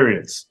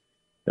experience.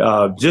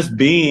 Just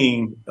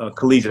being a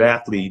collegiate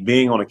athlete,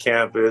 being on a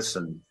campus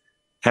and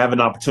having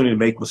an opportunity to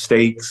make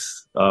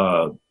mistakes,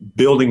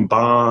 building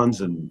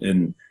bonds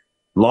and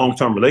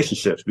long-term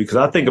relationships. Because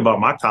I think about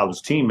my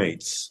college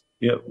teammates.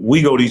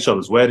 We go to each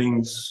other's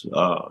weddings,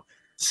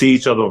 see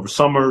each other over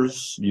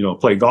summers,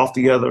 play golf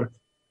together.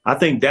 I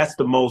think that's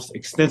the most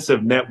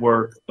extensive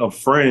network of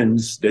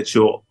friends that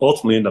you'll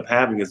ultimately end up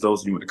having is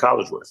those you went to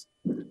college with.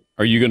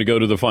 Are you going to go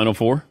to the Final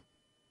Four?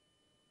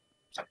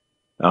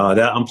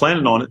 I'm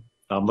planning on it.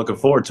 I'm looking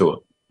forward to it.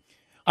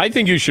 I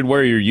think you should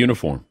wear your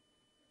uniform.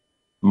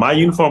 My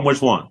uniform,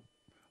 which one?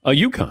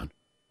 UConn.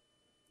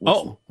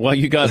 Oh, well,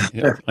 you got,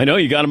 I know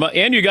you got them,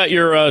 and you got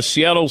your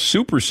Seattle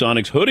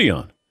Supersonics hoodie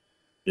on.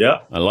 Yeah.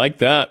 I like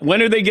that.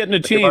 When are they getting a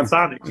team?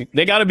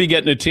 They got to be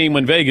getting a team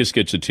when Vegas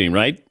gets a team,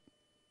 right?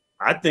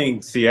 I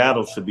think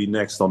Seattle should be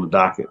next on the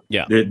docket.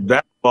 Yeah.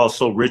 Basketball's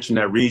so rich in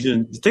that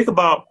region.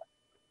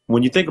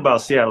 When you think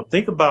about Seattle,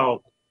 think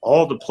about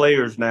all the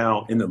players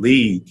now in the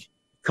league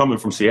coming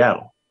from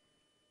Seattle.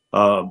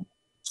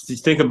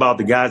 Just think about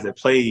the guys that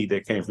played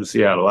that came from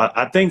Seattle.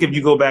 I think if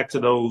you go back to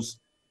those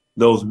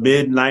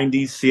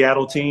mid-'90s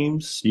Seattle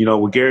teams,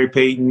 with Gary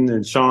Payton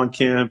and Sean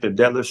Kemp and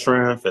Detlef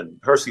Schrempf and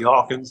Hersey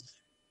Hawkins,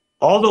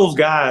 all those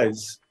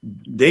guys,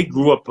 they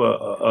grew up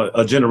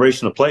a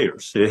generation of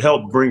players. It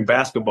helped bring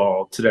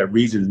basketball to that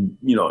region,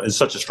 in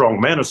such a strong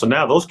manner. So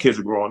now those kids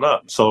are growing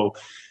up. So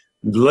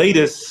the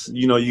latest,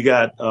 you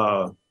got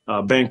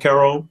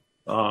Banchero,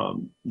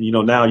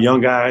 now a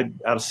young guy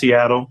out of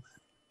Seattle.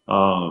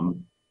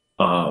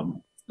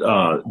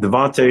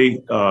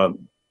 Devontae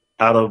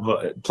out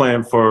of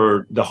playing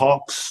for the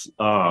Hawks.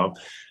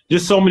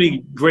 Just so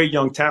many great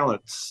young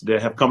talents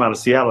that have come out of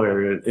Seattle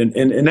area.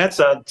 And that's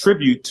a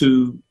tribute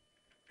to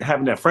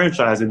having that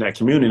franchise in that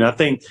community. And I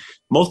think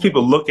most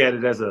people look at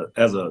it as a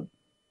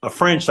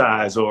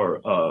franchise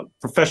or a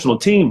professional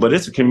team, but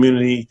it's a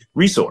community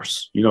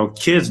resource.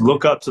 Kids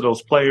look up to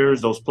those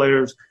players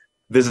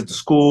visit the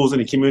schools in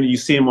the community. You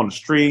see them on the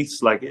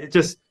streets. Like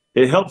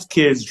it helps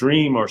kids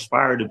dream or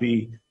aspire to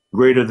be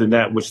greater than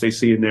that which they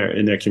see in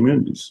their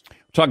communities.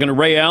 Talking to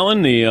Ray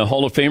Allen, the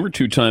Hall of Famer,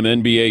 two-time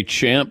NBA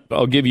champ.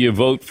 I'll give you a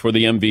vote for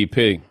the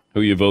MVP. Who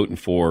are you voting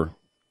for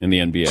in the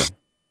NBA?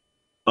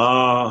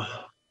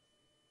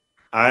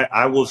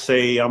 I will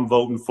say I'm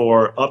voting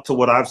for, up to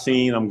what I've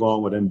seen, I'm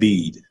going with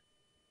Embiid.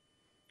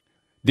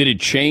 Did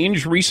it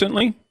change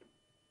recently?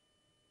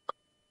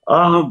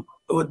 The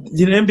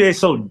NBA,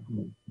 so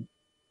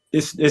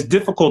it's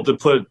difficult to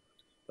put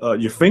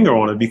your finger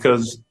on it,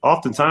 because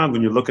oftentimes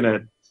when you're looking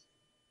at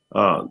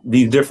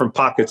these different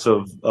pockets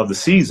of the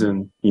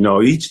season,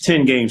 each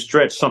 10-game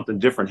stretch, something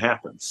different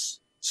happens.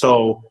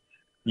 So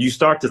you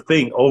start to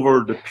think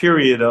over the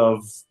period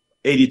of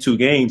 82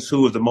 games,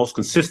 who is the most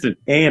consistent,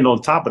 and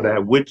on top of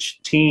that,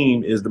 which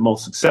team is the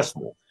most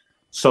successful.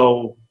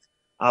 So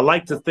I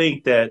like to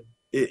think that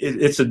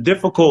it's a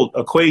difficult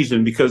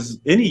equation because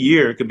any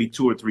year it could be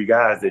 2 or 3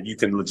 guys that you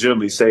can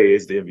legitimately say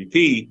is the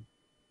MVP.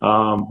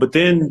 But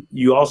then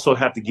you also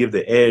have to give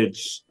the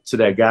edge to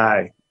that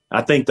guy.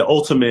 I think the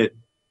ultimate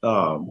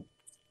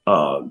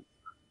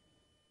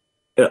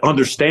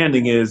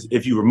understanding is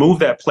if you remove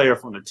that player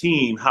from the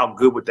team, how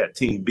good would that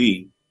team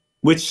be?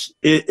 Which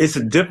is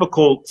a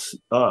difficult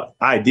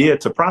idea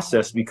to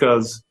process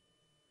because,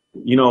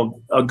 you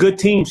know, a good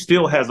team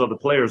still has other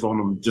players on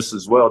them just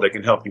as well that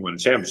can help you win a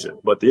championship.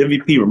 But the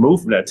MVP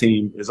removed from that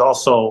team is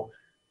also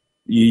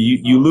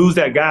you lose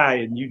that guy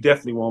and you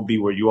definitely won't be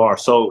where you are.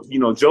 So, you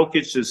know,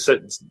 Jokic is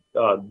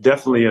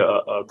definitely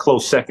a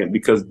close second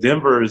because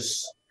Denver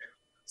is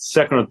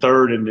second or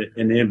third in the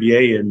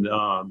NBA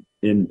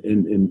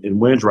in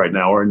wins right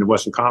now, or in the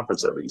Western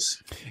Conference at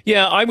least.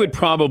 Yeah, I would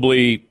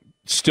probably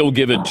still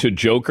give it to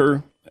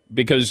Joker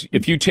because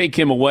if you take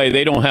him away,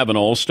 they don't have an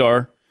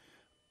all-star.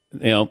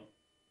 You know,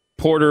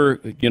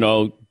 Porter, you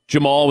know,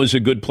 Jamal is a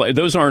good player.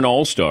 Those aren't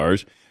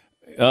all-stars.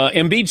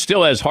 Embiid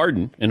still has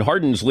Harden, and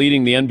Harden's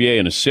leading the NBA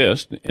in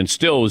assists and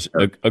still is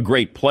a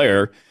great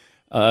player.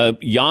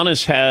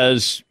 Giannis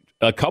has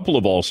a couple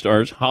of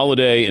all-stars.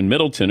 Holiday and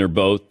Middleton are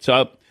both.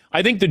 So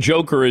I think the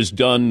Joker has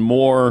done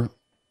more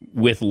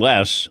with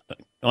less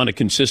on a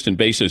consistent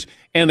basis,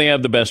 and they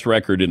have the best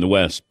record in the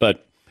West.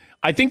 But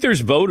I think there's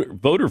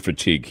voter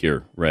fatigue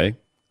here, Ray.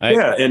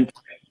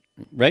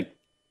 Right?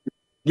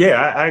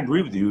 Yeah, I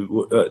agree with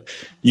you.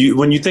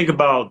 When you think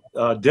about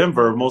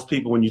Denver, most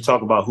people, when you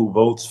talk about who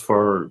votes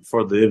for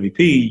the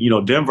MVP, you know,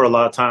 Denver, a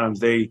lot of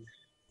times they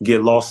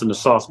get lost in the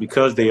sauce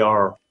because they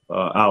are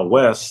out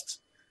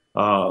west.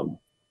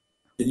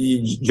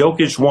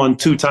 Jokic won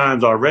 2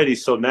 times already,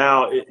 so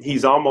now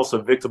he's almost a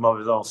victim of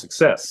his own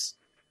success.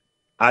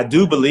 I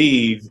do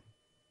believe,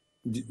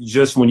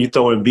 just when you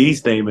throw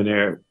Embiid's name in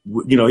there,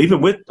 you know,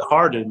 even with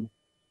Harden,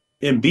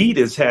 Embiid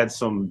has had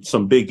some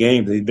big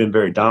games. He's been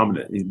very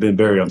dominant. He's been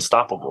very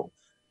unstoppable.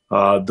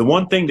 The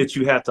one thing that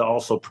you have to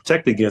also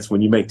protect against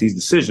when you make these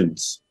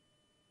decisions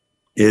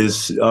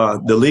is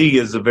the league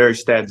is a very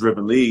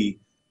stat-driven league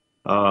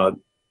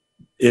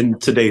in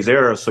today's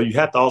era. So you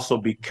have to also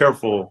be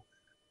careful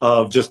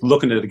of just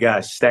looking at the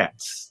guy's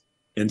stats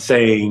and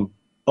saying,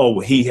 oh,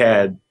 he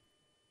had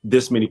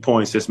this many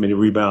points, this many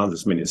rebounds,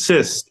 this many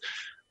assists.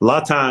 A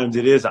lot of times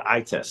it is an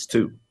eye test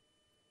too.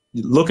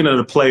 Looking at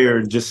a player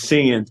and just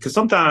seeing, because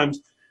sometimes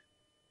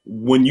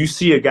when you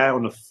see a guy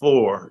on the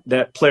floor,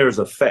 that player's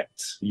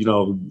effect, you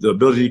know, the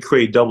ability to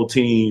create double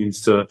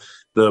teams, to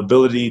the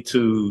ability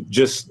to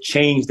just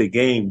change the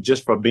game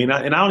just from being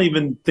out. And I don't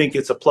even think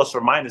it's a plus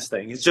or minus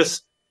thing. It's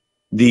just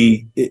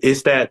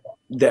it's that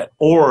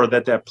aura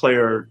that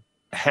player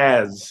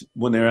has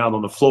when they're out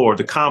on the floor,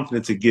 the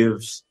confidence it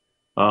gives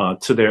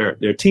to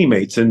their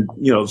teammates. And,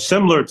 you know,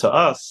 similar to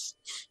us,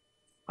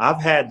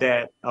 I've had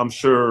that, I'm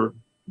sure,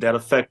 that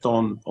effect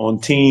on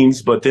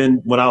teams. But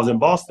then when I was in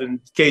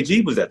Boston,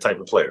 KG was that type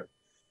of player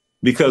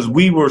because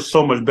we were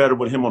so much better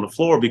with him on the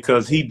floor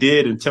because he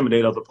did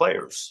intimidate other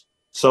players.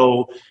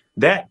 So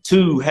that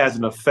too has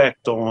an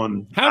effect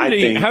on how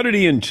did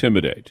he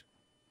intimidate?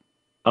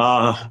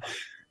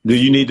 Do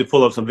you need to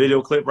pull up some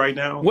video clip right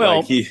now?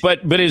 Well,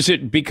 but is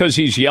it because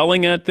he's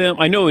yelling at them?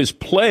 I know his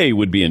play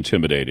would be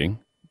intimidating,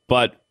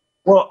 but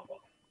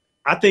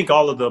I think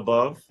all of the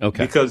above.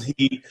 Okay, because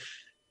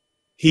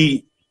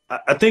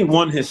I think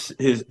one his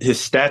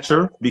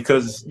stature,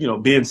 because, you know,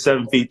 being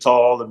 7 feet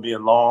tall and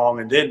being long,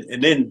 and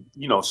then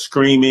you know,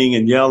 screaming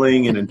and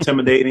yelling and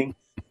intimidating,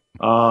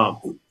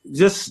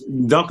 just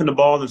dunking the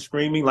ball and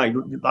screaming. Like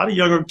a lot of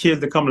younger kids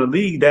that come in the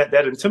league, that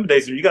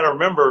intimidates them. You got to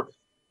remember,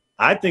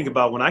 I think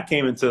about when I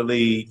came into the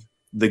league,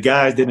 the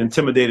guys that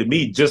intimidated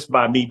me just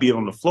by me being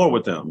on the floor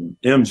with them: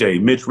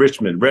 MJ, Mitch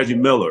Richmond, Reggie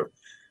Miller,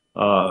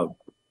 Clyde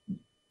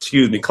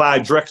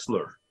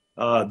Drexler.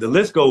 The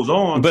list goes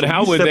on. But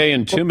how would they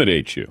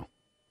intimidate you?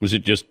 Was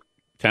it just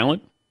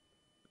talent?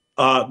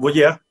 Well,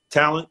 yeah,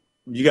 talent.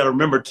 You got to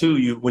remember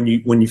too. When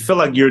you feel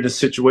like you're in a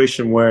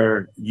situation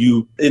where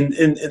you,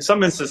 in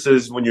some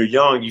instances, when you're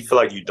young, you feel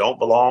like you don't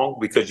belong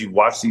because you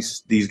watch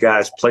these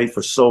guys play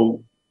for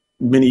so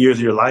many years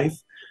of your life.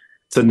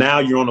 So now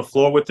you're on the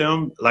floor with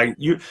them. Like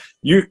you.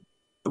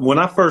 When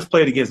I first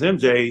played against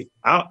MJ,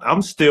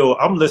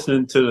 I'm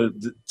listening to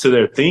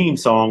their theme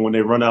song when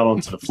they run out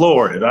onto the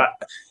floor, and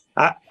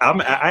I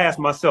asked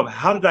myself,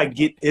 how did I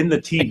get in the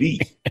TV?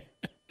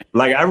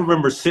 Like, I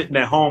remember sitting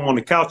at home on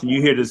the couch and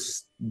you hear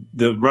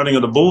the Running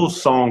of the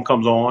Bulls song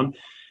comes on,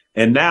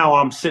 and now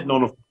I'm sitting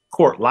on the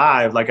court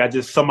live. Like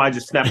somebody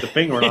just snapped a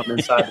finger and I'm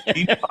inside the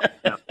TV.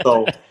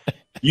 So when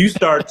you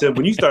start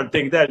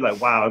thinking that, you're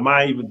like, wow,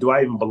 do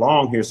I even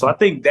belong here? So I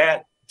think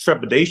that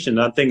trepidation,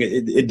 I think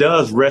it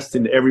does rest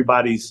in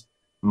everybody's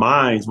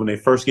minds when they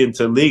first get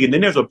into the league. And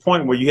then there's a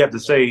point where you have to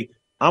say,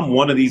 I'm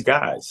one of these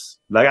guys.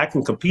 Like, I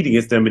can compete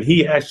against them, and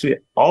he actually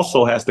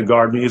also has to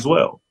guard me as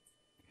well.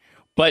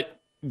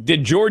 But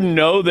Did Jordan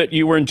know that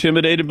you were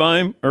intimidated by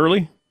him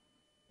early?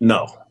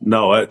 No.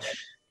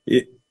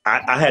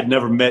 I had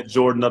never met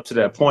Jordan up to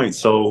that point.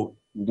 So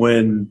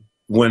when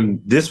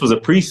this was a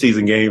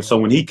preseason game, so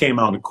when he came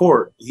out on the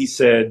court, he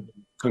said,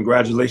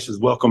 "Congratulations,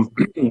 welcome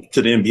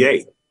to the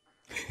NBA."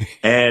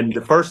 And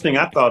the first thing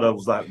I thought of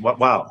was like,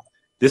 wow,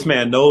 this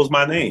man knows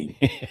my name.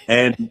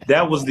 And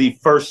that was the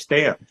first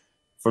stamp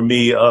for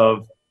me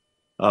of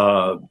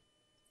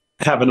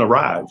having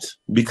arrived,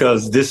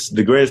 because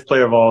the greatest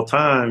player of all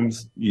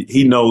times,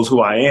 he knows who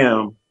I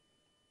am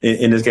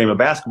in this game of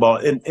basketball.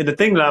 And the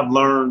thing that I've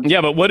learned.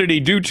 Yeah, but what did he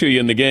do to you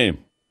in the game?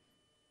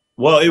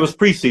 Well, it was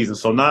preseason,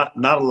 so not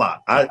a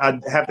lot. I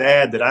have to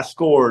add that I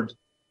scored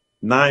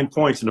 9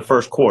 points in the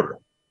first quarter.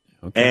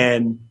 Okay.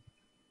 And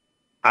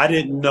I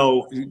didn't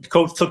know.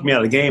 Coach took me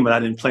out of the game and I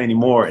didn't play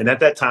anymore. And at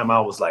that time,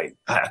 I was like,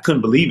 I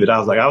couldn't believe it. I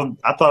was like,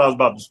 I thought I was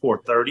about to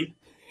score 30.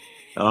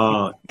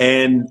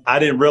 And I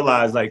didn't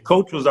realize, like,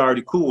 Coach was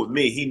already cool with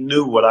me. He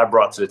knew what I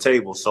brought to the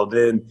table. So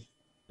then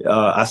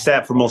I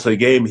sat for most of the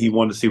game. He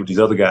wanted to see what these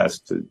other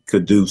guys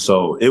could do.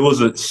 So it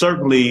was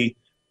certainly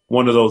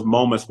one of those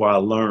moments where I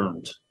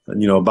learned,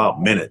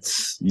 about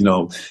minutes,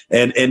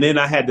 and then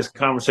I had this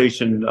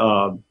conversation.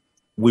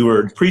 We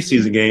were in a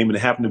preseason game and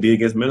it happened to be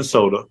against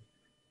Minnesota.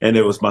 And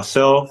it was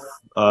myself,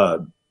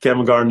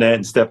 Kevin Garnett,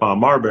 and Stephon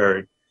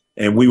Marbury.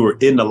 And we were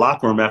in the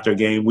locker room after a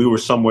game. We were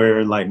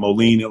somewhere in like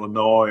Moline,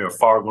 Illinois, or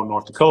Fargo,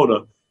 North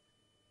Dakota.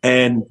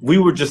 And we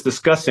were just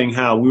discussing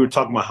we were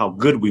talking about how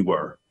good we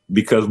were,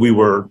 because we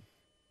were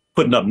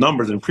putting up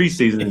numbers in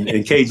preseason.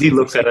 And KG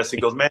looks at us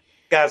and goes, "Man,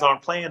 you guys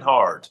aren't playing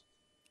hard.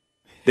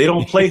 They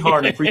don't play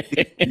hard in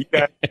preseason. You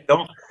guys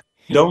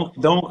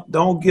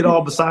don't get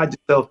all beside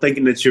yourself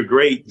thinking that you're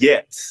great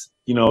yet.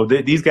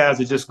 These guys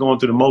are just going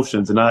through the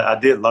motions." And I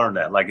did learn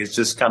that. Like, it's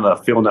just kind of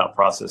a filling out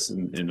process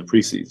in the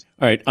preseason.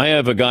 All right. I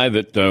have a guy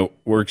that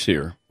works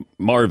here,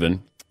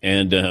 Marvin,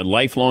 and a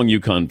lifelong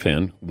UConn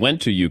fan,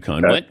 went to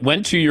UConn, okay.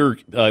 went to your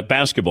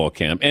basketball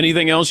camp.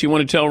 Anything else you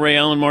want to tell Ray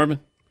Allen, Marvin?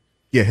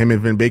 Yeah, him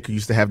and Vin Baker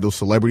used to have those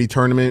celebrity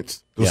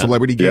tournaments,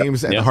 celebrity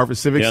games at the Harvard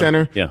Civic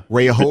Center. Yeah.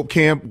 Ray Hope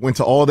camp, went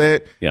to all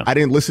that. Yeah. I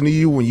didn't listen to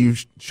you when you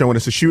showing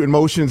us the shooting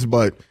motions,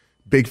 but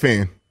big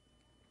fan.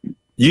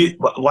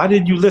 Why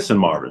did you listen,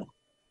 Marvin?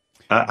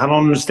 I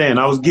don't understand.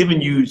 I was giving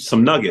you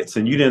some nuggets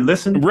and you didn't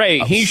listen. Ray,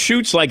 he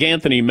shoots like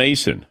Anthony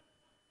Mason.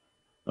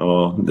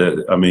 Oh,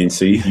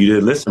 see, you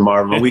didn't listen,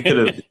 Marvin. We could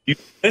have. You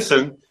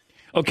listened.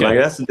 Okay.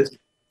 Like,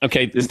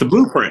 okay. It's the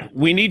blueprint.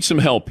 We need some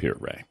help here,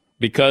 Ray,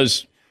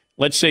 because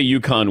let's say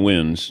UConn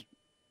wins.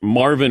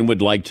 Marvin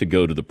would like to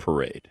go to the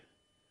parade.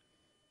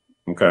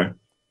 Okay.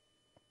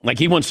 Like,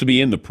 he wants to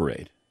be in the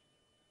parade.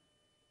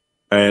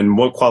 And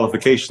what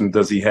qualification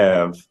does he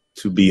have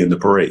to be in the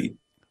parade?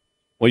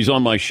 Well, he's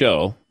on my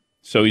show,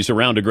 so he's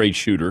around a great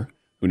shooter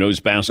who knows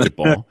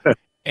basketball,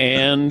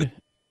 and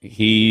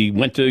he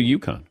went to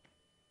UConn.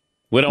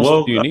 What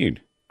else do you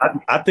need?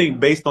 I think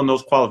based on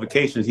those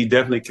qualifications, he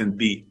definitely can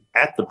be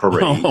at the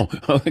parade. Oh,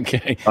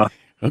 okay.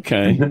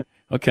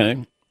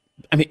 Okay.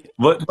 I mean,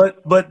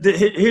 but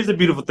here's the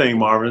beautiful thing,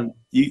 Marvin.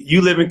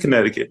 You live in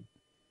Connecticut.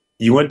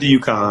 You went to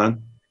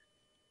UConn.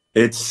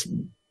 It's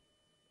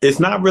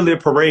not really a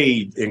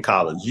parade in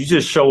college. You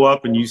just show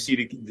up and you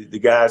see the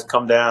guys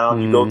come down.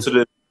 Mm. You go to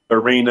the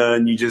arena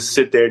and you just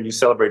sit there and you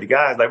celebrate the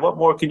guys. Like, what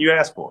more can you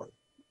ask for?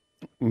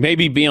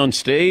 Maybe be on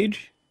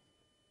stage.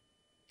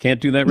 Can't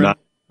do that, right?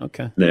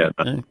 Okay. Yeah.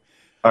 All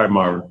right,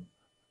 Marvin.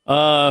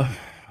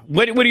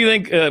 What do you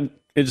think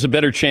is a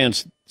better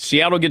chance?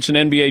 Seattle gets an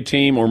NBA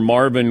team, or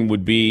Marvin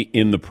would be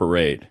in the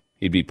parade?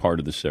 He'd be part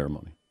of the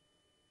ceremony.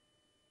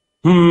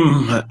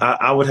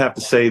 I would have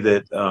to say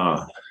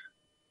that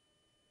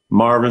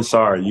Marvin.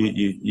 Sorry,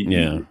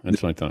 you.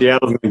 That's what I thought.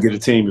 Seattle's going to get a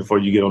team before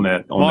you get on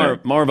that.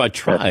 Marv, I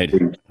tried.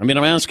 I mean,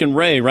 I'm asking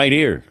Ray right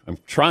here. I'm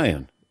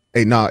trying.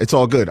 Hey, it's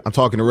all good. I'm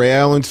talking to Ray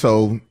Allen,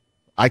 so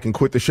I can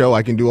quit the show.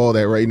 I can do all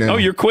that right now. Oh,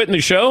 you're quitting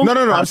the show? No.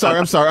 I'm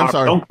sorry.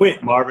 Don't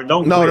quit, Marvin.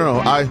 Don't quit.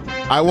 No.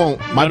 I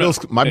won't. My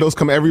bills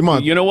come every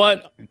month. You know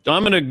what?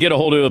 I'm going to get a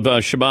hold of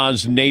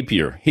Shabazz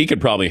Napier. He could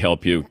probably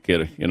help you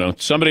get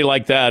somebody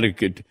like that who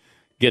could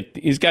get.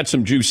 He's got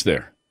some juice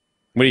there.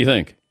 What do you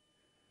think?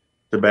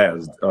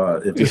 Shabazz,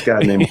 if this guy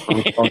named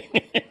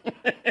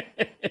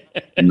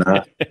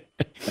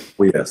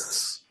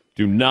yes.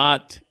 Do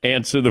not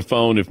answer the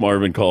phone if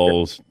Marvin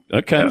calls.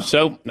 Okay,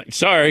 so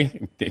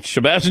sorry.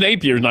 Shabazz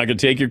Napier's not going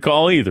to take your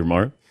call either,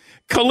 Marv.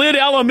 Khalid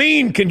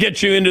El-Amin can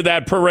get you into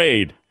that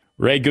parade.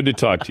 Ray, good to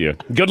talk to you.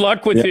 Good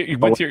luck with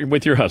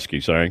your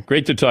Huskies. All right,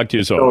 great to talk to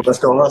you. Let's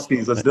go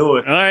Huskies. Let's do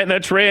it. All right,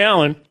 that's Ray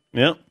Allen.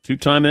 Yeah,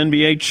 two-time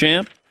NBA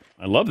champ.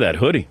 I love that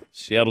hoodie.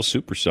 Seattle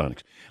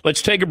Supersonics.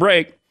 Let's take a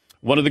break.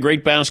 One of the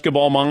great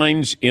basketball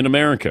minds in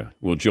America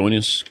will join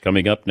us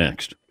coming up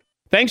next.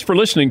 Thanks for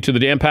listening to the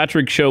Dan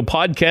Patrick Show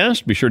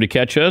podcast. Be sure to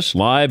catch us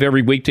live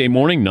every weekday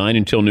morning, 9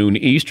 until noon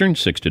Eastern,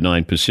 6 to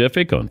 9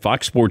 Pacific on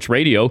Fox Sports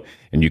Radio.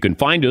 And you can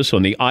find us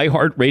on the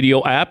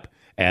iHeartRadio app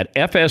at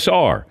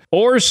FSR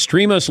or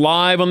stream us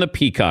live on the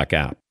Peacock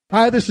app.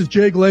 Hi, this is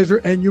Jay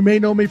Glazer, and you may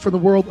know me from the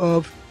world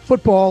of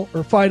football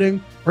or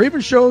fighting or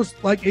even shows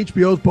like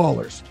HBO's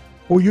Ballers.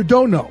 What you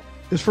don't know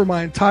is for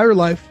my entire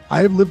life,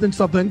 I have lived in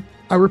something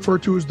I refer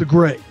to as the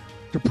gray.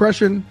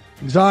 Depression,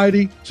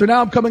 anxiety. So now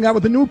I'm coming out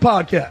with a new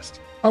podcast,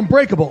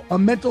 Unbreakable, a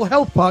mental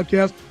health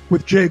podcast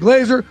with Jay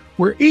Glazer,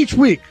 where each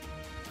week,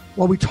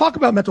 while we talk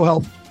about mental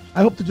health,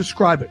 I hope to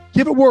describe it,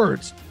 give it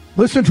words.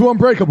 Listen to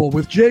Unbreakable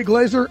with Jay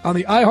Glazer on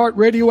the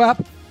iHeartRadio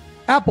app,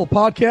 Apple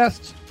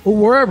Podcasts, or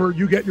wherever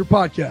you get your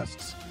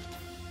podcasts.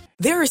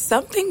 There are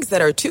some things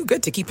that are too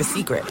good to keep a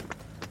secret.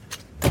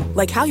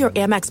 Like how your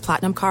Amex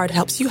Platinum card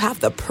helps you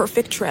have the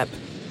perfect trip.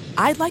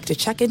 I'd like to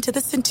check into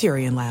the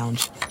Centurion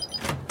Lounge.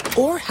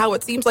 Or how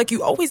it seems like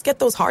you always get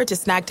those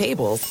hard-to-snag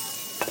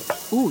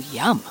tables. Ooh,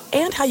 yum.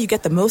 And how you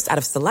get the most out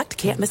of select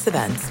can't-miss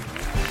events.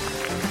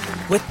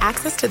 With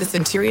access to the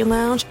Centurion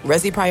Lounge,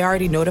 Resi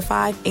Priority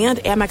Notified, and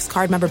Amex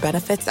card member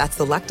benefits at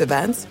select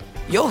events,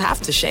 you'll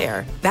have to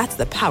share. That's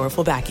the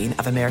powerful backing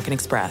of American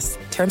Express.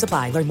 Terms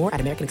apply. Learn more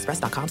at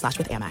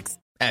americanexpress.com/withAmex.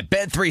 At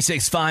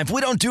Bet365,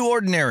 we don't do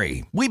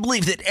ordinary. We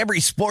believe that every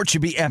sport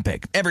should be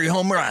epic. Every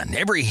home run,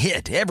 every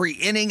hit, every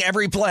inning,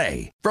 every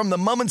play. From the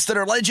moments that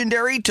are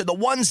legendary to the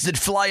ones that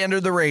fly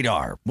under the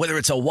radar. Whether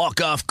it's a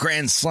walk-off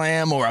grand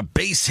slam or a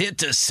base hit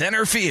to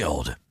center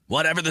field.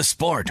 Whatever the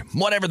sport,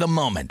 whatever the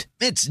moment.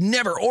 It's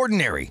never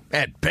ordinary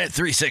at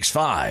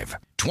Bet365.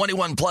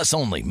 21 plus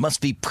only. Must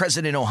be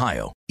present in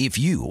Ohio. If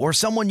you or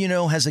someone you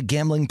know has a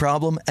gambling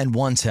problem and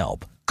wants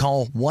help,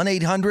 call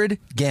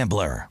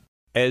 1-800-GAMBLER.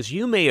 As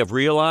you may have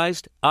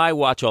realized, I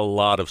watch a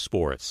lot of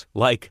sports.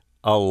 Like,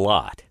 a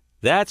lot.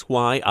 That's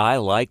why I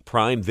like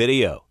Prime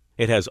Video.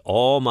 It has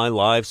all my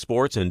live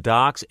sports and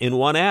docs in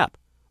one app.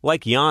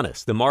 Like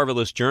Giannis, The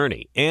Marvelous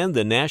Journey, and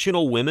the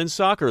National Women's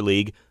Soccer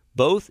League,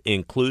 both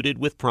included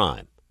with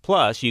Prime.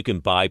 Plus, you can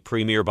buy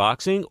Premier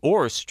Boxing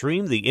or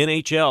stream the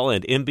NHL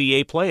and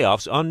NBA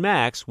playoffs on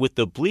Max with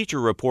the Bleacher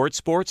Report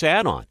Sports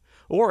add-on,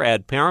 or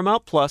add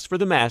Paramount Plus for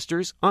the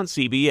Masters on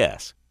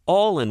CBS.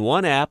 All in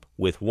one app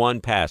with one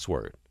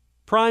password.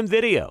 Prime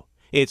Video.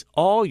 It's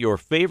all your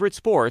favorite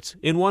sports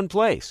in one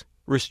place.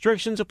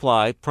 Restrictions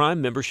apply. Prime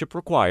membership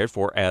required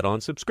for add-on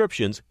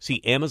subscriptions.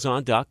 See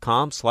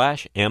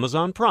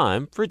Amazon.com/Amazon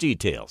Prime for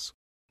details.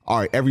 All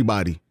right,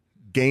 everybody,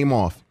 game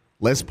off.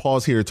 Let's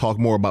pause here to talk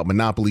more about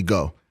Monopoly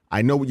Go.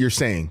 I know what you're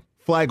saying.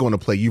 Flag on the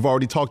play. You've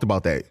already talked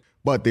about that.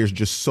 But there's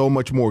just so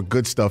much more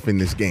good stuff in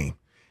this game.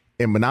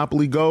 In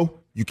Monopoly Go,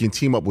 you can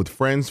team up with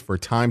friends for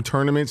time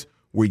tournaments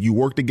where you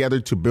work together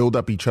to build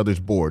up each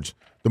other's boards.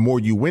 The more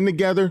you win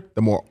together,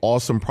 the more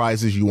awesome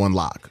prizes you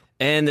unlock.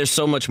 And there's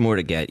so much more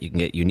to get. You can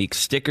get unique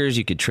stickers.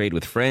 You could trade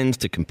with friends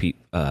to compete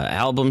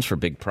albums for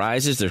big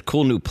prizes. There's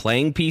cool new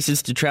playing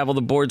pieces to travel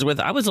the boards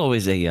with. I was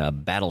always a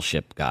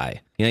Battleship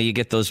guy. You know, you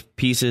get those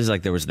pieces,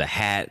 like there was the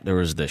hat, there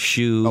was the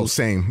shoe. Oh,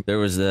 same. I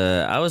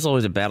was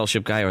always a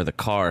Battleship guy, or the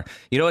car.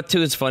 You know what,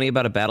 too, is funny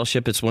about a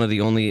Battleship? It's one of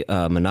the only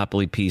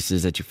Monopoly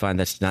pieces that you find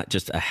that's not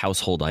just a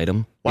household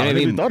item. Wow, You know I what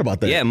never even thought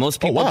about that. Yeah, most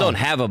people wow. don't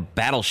have a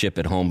Battleship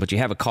at home, but you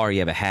have a car, you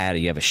have a hat,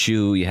 you have a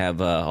shoe, you have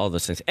all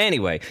those things.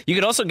 Anyway, you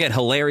could also get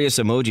hilarious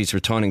emojis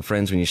for taunting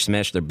friends when you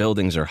smash their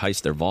buildings or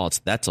heist their vaults.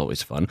 That's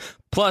always fun.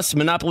 Plus,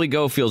 Monopoly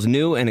Go feels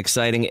new and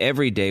exciting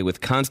every day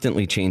with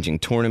constantly changing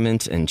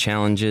tournaments and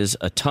challenges.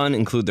 A ton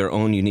include their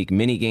own unique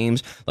mini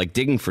games, like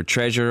digging for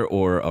treasure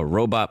or a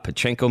robot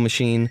Pachinko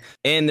machine.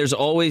 And there's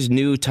always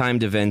new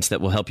timed events that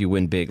will help you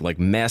win big, like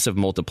massive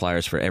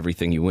multipliers for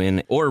everything you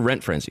win, or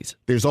rent frenzies.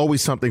 There's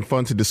always something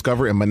fun to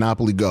discover in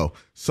Monopoly Go.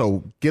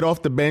 So get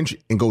off the bench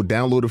and go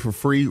download it for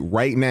free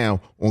right now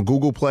on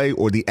Google Play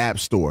or the App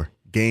Store.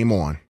 Game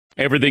on.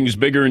 Everything's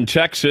bigger in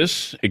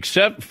Texas,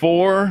 except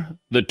for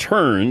the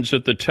turns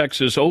at the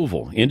Texas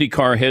Oval.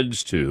 IndyCar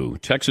heads to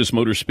Texas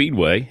Motor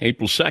Speedway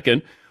April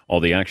 2nd.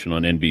 All the action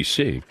on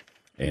NBC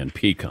and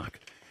Peacock.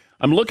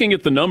 I'm looking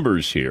at the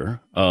numbers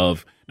here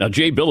of... Now,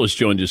 Jay Billis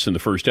joined us in the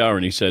first hour,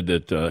 and he said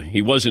that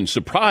he wasn't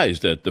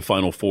surprised that the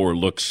Final Four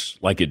looks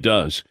like it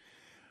does.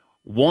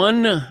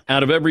 1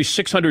 out of every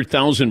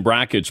 600,000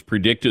 brackets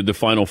predicted the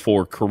Final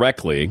Four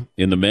correctly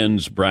in the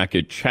men's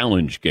bracket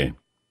challenge game.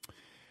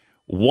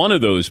 One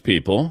of those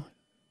people,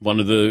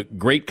 one of the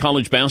great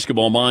college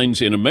basketball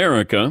minds in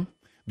America,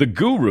 the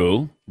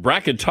guru,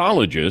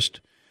 bracketologist,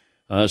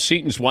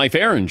 Seton's wife,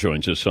 Erin,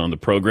 joins us on the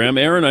program.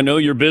 Erin, I know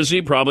you're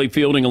busy, probably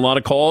fielding a lot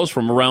of calls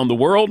from around the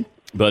world,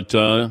 but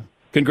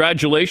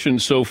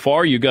congratulations so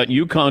far. You got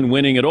UConn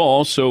winning it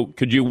all. So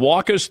could you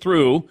walk us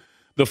through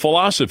the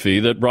philosophy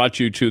that brought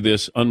you to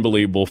this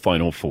unbelievable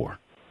Final Four?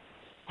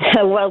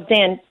 Well,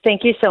 Dan,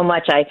 thank you so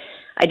much.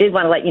 I did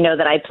want to let you know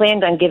that I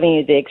planned on giving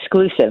you the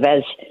exclusive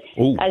as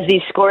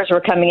these scores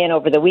were coming in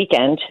over the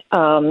weekend,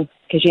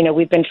 because, you know,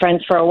 we've been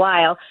friends for a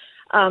while.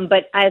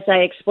 But as I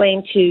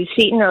explained to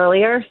Seton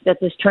earlier, that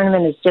this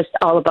tournament is just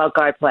all about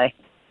guard play.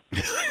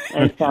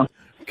 And so,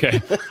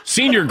 okay.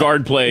 Senior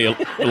guard play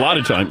a lot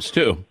of times,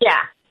 too. Yeah.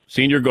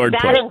 Senior guard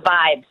play.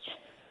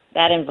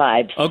 That and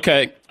vibes.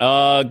 Okay.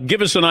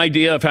 Give us an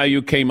idea of how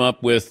you came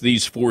up with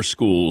these 4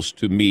 schools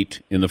to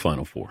meet in the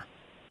Final Four.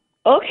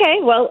 Okay.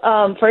 Well,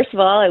 first of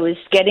all, I was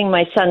getting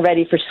my son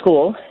ready for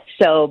school.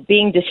 So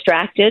being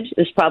distracted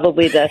is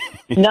probably the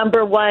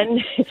number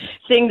one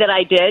thing that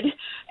I did.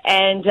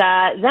 And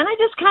then I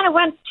just kind of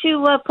went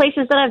to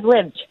places that I've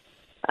lived.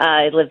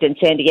 I lived in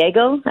San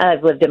Diego.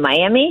 I've lived in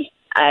Miami.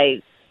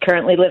 I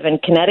currently live in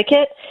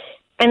Connecticut.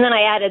 And then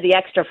I added the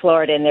extra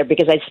Florida in there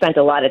because I spent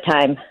a lot of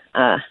time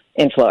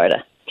in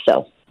Florida.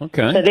 So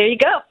there you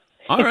go.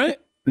 All right.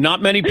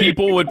 Not many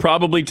people would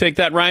probably take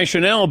that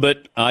rationale,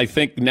 but I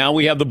think now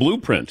we have the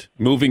blueprint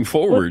moving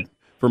forward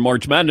for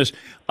March Madness.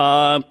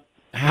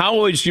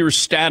 How is your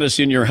status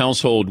in your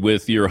household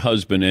with your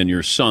husband and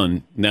your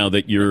son now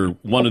that you're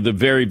one of the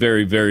very,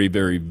 very, very,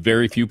 very,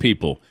 very few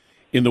people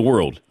in the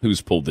world who's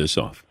pulled this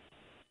off?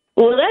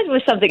 Well, that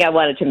was something I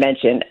wanted to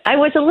mention. I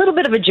was a little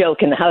bit of a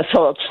joke in the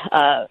household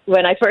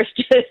when I first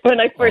did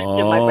my bracket.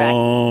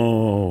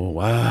 Oh,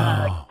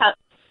 wow.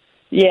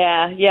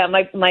 Yeah.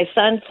 My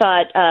son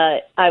thought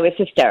I was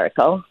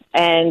hysterical,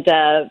 and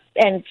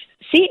Seton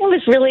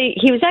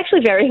he was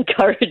actually very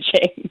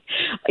encouraging.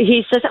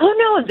 He says, "Oh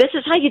no, this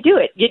is how you do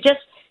it. You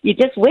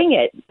just wing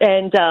it."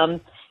 And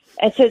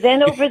so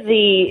then over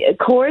the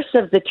course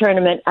of the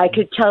tournament, I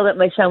could tell that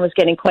my son was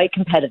getting quite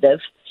competitive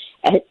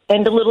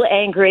and a little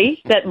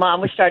angry that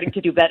Mom was starting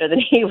to do better than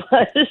he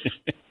was.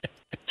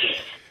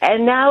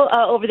 And now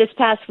over this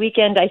past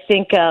weekend, I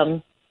think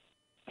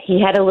he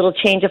had a little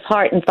change of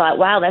heart and thought,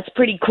 wow, that's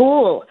pretty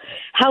cool.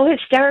 How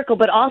hysterical,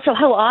 but also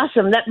how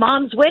awesome that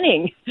Mom's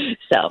winning.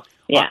 So,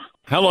 yeah.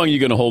 How long are you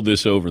going to hold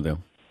this over, though?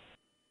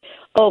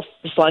 Oh,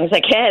 as long as I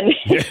can.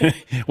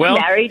 Well,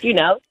 I'm married, you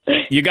know.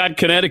 You got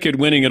Connecticut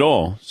winning it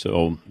all.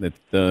 So if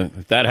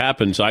that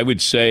happens, I would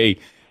say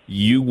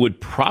you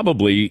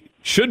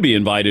should be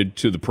invited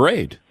to the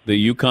parade,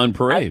 the UConn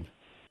parade.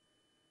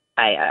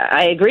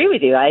 I agree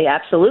with you. I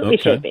absolutely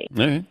should be.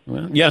 All right.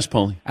 Well, yes,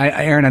 Paulie.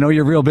 Aaron, I know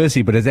you're real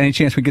busy, but is there any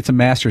chance we get some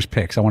Masters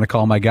picks? I want to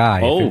call my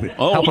guy.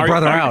 Help a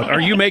brother out. Are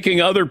you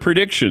making other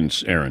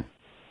predictions, Aaron?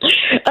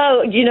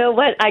 Oh, you know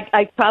what?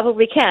 I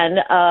probably can,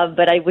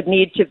 but I would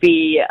need to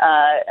be.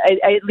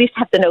 I at least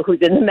have to know who's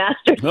in the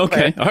Masters.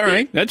 Okay, all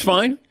right, that's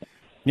fine.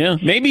 Yeah,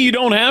 maybe you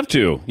don't have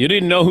to. You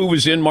didn't know who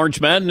was in March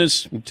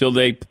Madness until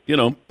they,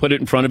 put it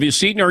in front of you.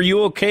 Seton, are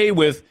you okay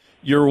with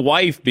your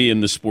wife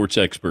being the sports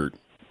expert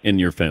in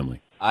your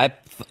family?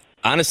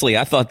 Honestly,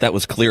 I thought that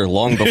was clear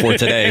long before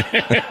today.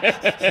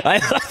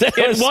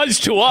 It was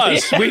to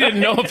us. We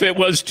didn't know if it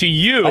was to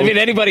you. I mean,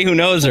 anybody who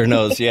knows her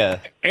knows, yeah.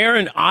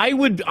 Aaron, I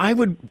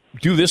would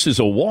do this as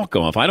a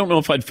walk-off. I don't know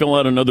if I'd fill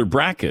out another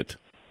bracket.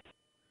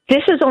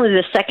 This is only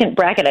the second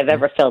bracket I've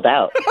ever filled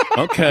out.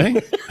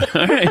 Okay.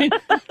 All right.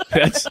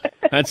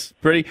 That's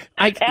pretty.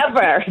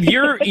 Ever.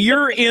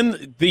 You're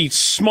in the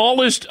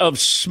smallest of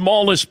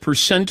smallest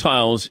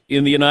percentiles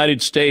in the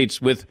United States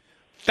with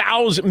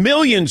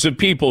millions of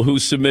people who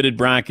submitted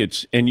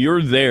brackets, and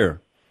you're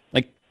there.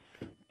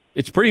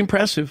 It's pretty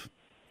impressive.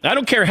 I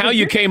don't care how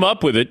you came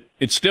up with it.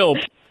 It's still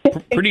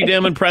pretty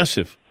damn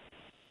impressive.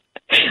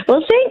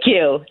 Well, thank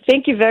you.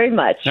 Thank you very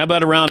much. How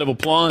about a round of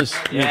applause?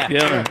 Yeah.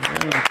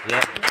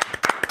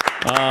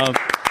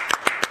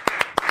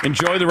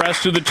 Enjoy the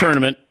rest of the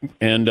tournament,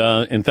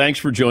 and thanks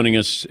for joining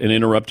us and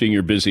interrupting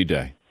your busy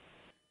day.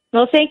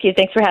 Well, thank you.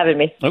 Thanks for having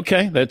me.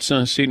 Okay, that's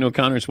Seton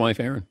O'Connor's wife,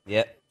 Erin.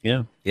 Yep.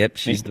 Yeah. Yep,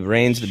 she's the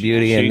brains, the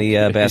beauty, and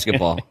the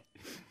basketball.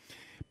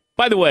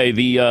 By the way,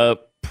 the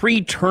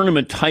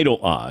pre-tournament title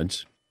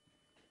odds,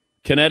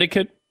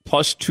 Connecticut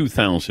plus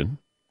 2,000,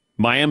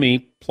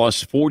 Miami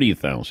plus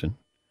 40,000,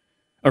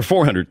 or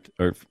 400,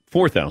 or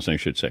 4,000, I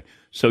should say.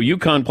 So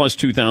UConn plus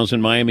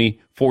 2,000, Miami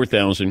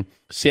 4,000,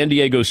 San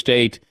Diego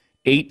State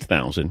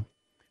 8,000,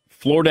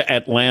 Florida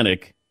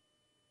Atlantic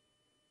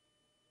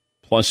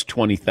plus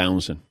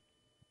 20,000.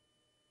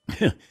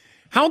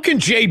 How can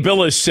Jay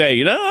Billis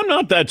say, I'm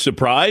not that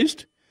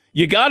surprised?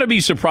 You got to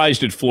be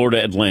surprised at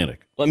Florida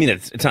Atlantic. Well, I mean,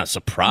 it's not a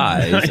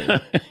surprise.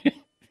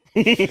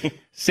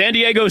 San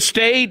Diego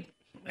State,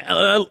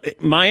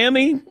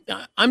 Miami,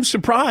 I'm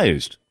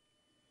surprised.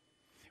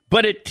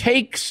 But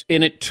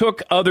it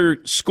took other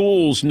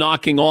schools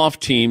knocking off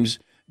teams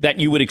that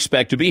you would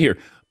expect to be here.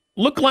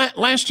 Look,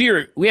 last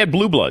year, we had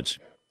Blue Bloods.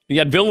 You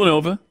had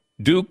Villanova,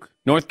 Duke,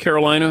 North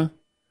Carolina,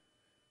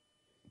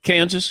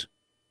 Kansas.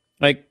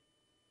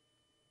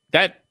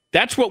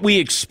 That's what we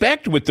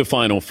expect with the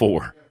Final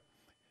Four.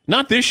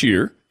 Not this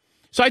year.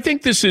 So I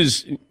think this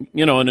is,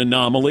 an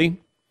anomaly.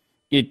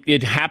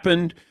 It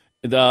happened.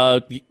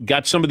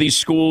 Got some of these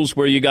schools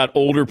where you got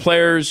older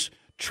players,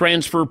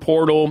 transfer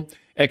portal,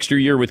 extra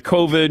year with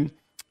COVID,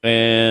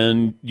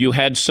 and you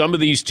had some of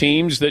these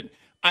teams that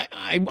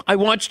I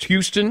watched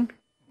Houston.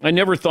 I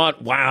never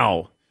thought,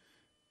 wow.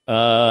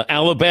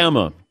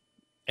 Alabama.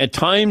 At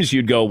times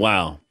you'd go,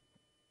 wow.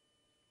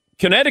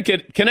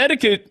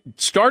 Connecticut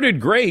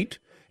started great,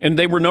 and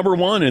they were number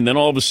one, and then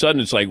all of a sudden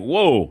it's like,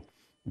 whoa,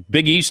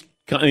 Big East,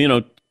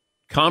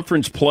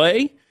 conference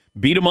play,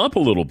 beat them up a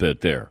little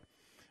bit there.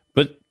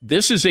 But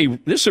this is a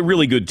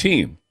really good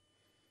team.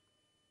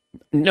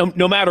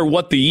 No matter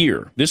what the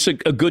year, this is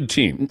a good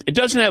team. It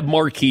doesn't have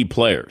marquee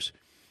players,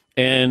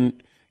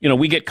 and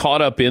we get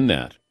caught up in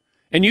that.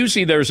 And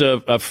usually there's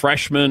a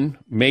freshman,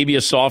 maybe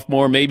a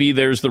sophomore, maybe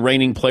there's the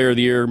reigning player of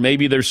the year,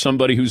 maybe there's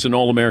somebody who's an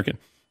All-American.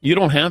 You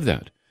don't have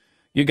that.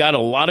 You got a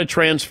lot of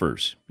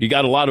transfers. You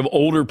got a lot of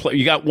older players.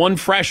 You got one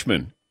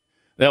freshman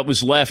that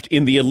was left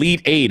in the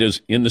Elite Eight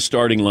as in the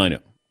starting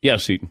lineup.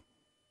 Yes, Eaton.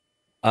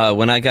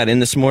 When I got in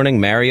this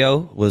morning, Mario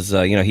was,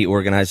 he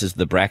organizes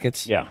the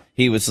brackets. Yeah.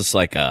 He was just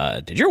like,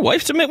 did your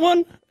wife submit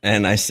one?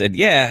 And I said,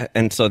 yeah.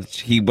 And so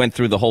he went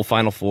through the whole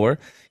Final Four.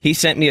 He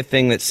sent me a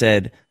thing that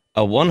said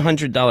a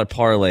 $100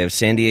 parlay of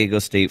San Diego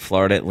State,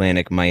 Florida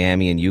Atlantic,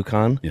 Miami, and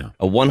UConn. Yeah.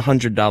 A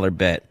 $100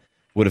 bet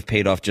would have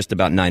paid off just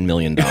about $9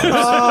 million.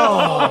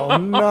 Oh,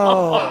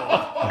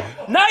 no.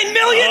 $9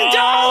 million!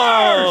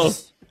 Oh!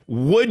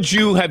 Would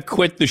you have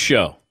quit the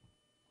show?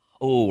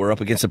 Oh, we're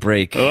up against a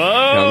break. Oh!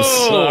 I'm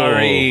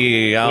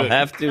sorry. I'll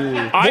have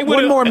to.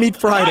 One more Meat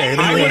Friday.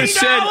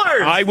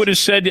 I would have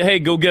said, hey,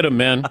 go get him,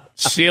 man.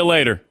 See you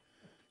later.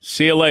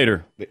 See you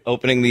later.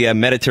 Opening the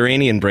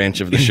Mediterranean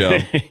branch of the show.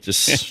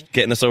 Just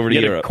getting us over to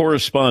Europe. A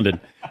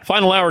correspondent.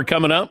 Final hour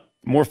coming up.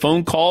 More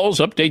phone calls.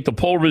 Update the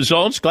poll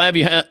results. Glad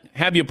you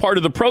have you part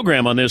of the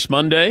program on this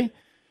Monday.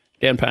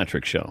 Dan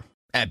Patrick Show.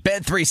 At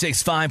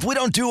Bet365, we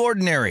don't do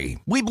ordinary.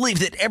 We believe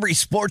that every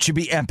sport should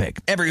be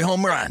epic. Every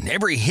home run,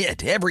 every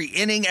hit, every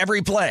inning,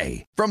 every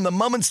play. From the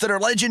moments that are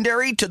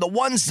legendary to the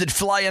ones that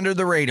fly under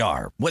the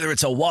radar. Whether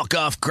it's a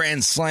walk-off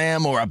grand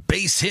slam or a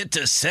base hit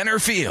to center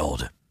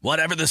field.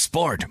 Whatever the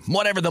sport,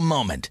 whatever the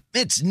moment,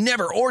 it's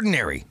never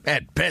ordinary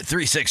at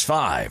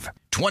Bet365.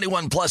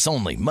 21 plus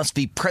only. Must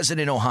be present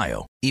in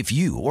Ohio. If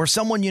you or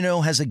someone you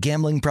know has a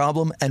gambling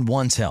problem and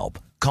wants help,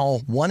 call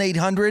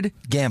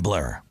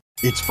 1-800-GAMBLER.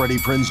 It's Freddie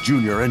Prinze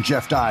Jr. and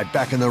Jeff Dye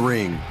back in the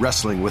ring.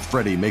 Wrestling with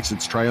Freddie makes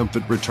its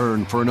triumphant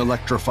return for an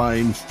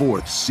electrifying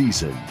 4th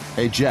season.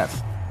 Hey,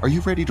 Jeff, are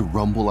you ready to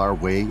rumble our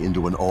way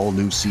into an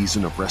all-new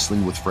season of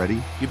Wrestling with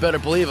Freddie? You better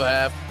believe I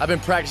have. I've been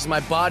practicing my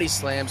body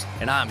slams,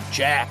 and I'm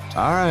jacked.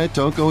 All right,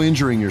 don't go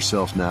injuring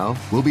yourself now.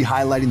 We'll be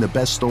highlighting the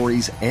best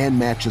stories and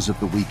matches of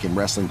the week in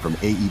wrestling from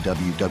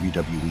AEW,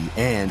 WWE,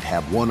 and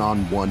have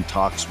one-on-one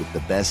talks with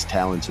the best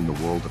talents in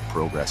the world of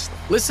pro wrestling.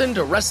 Listen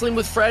to Wrestling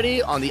with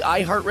Freddie on the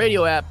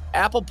iHeartRadio app,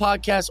 Apple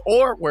Podcasts,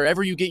 or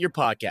wherever you get your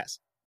podcasts.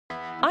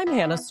 I'm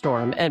Hannah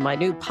Storm, and my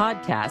new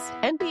podcast,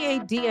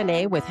 NBA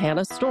DNA with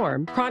Hannah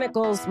Storm,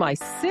 chronicles my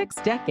 6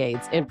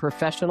 decades in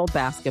professional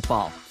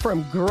basketball.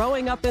 From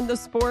growing up in the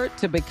sport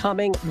to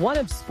becoming one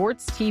of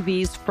sports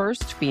TV's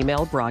first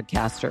female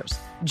broadcasters.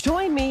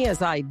 Join me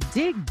as I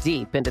dig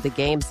deep into the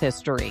game's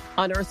history,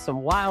 unearth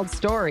some wild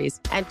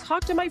stories, and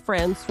talk to my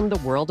friends from the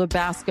world of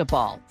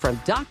basketball, from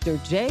Dr.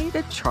 J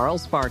to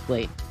Charles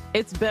Barkley.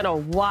 It's been a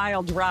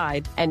wild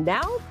ride, and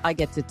now I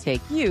get to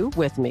take you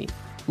with me.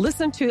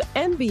 Listen to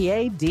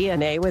NBA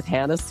DNA with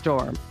Hannah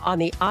Storm on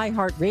the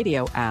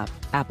iHeartRadio app,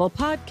 Apple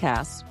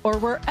Podcasts, or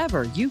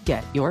wherever you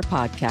get your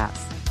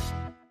podcasts.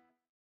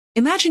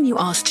 Imagine you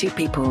ask 2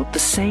 people the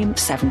same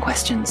 7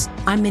 questions.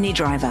 I'm Minnie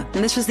Driver,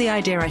 and this was the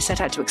idea I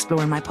set out to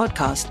explore in my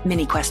podcast,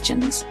 Mini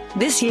Questions.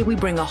 This year, we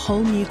bring a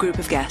whole new group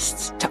of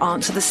guests to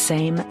answer the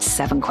same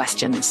 7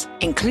 questions,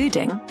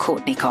 including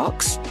Courtney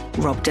Cox,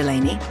 Rob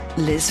Delaney,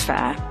 Liz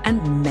Phair,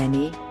 and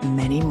many,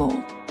 many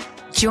more.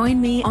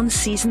 Join me on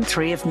Season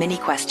 3 of Mini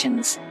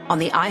Questions on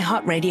the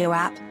iHeartRadio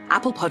app,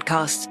 Apple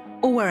Podcasts,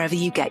 or wherever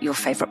you get your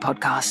favorite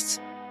podcasts.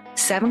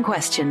 7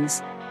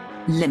 questions,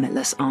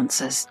 limitless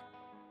answers.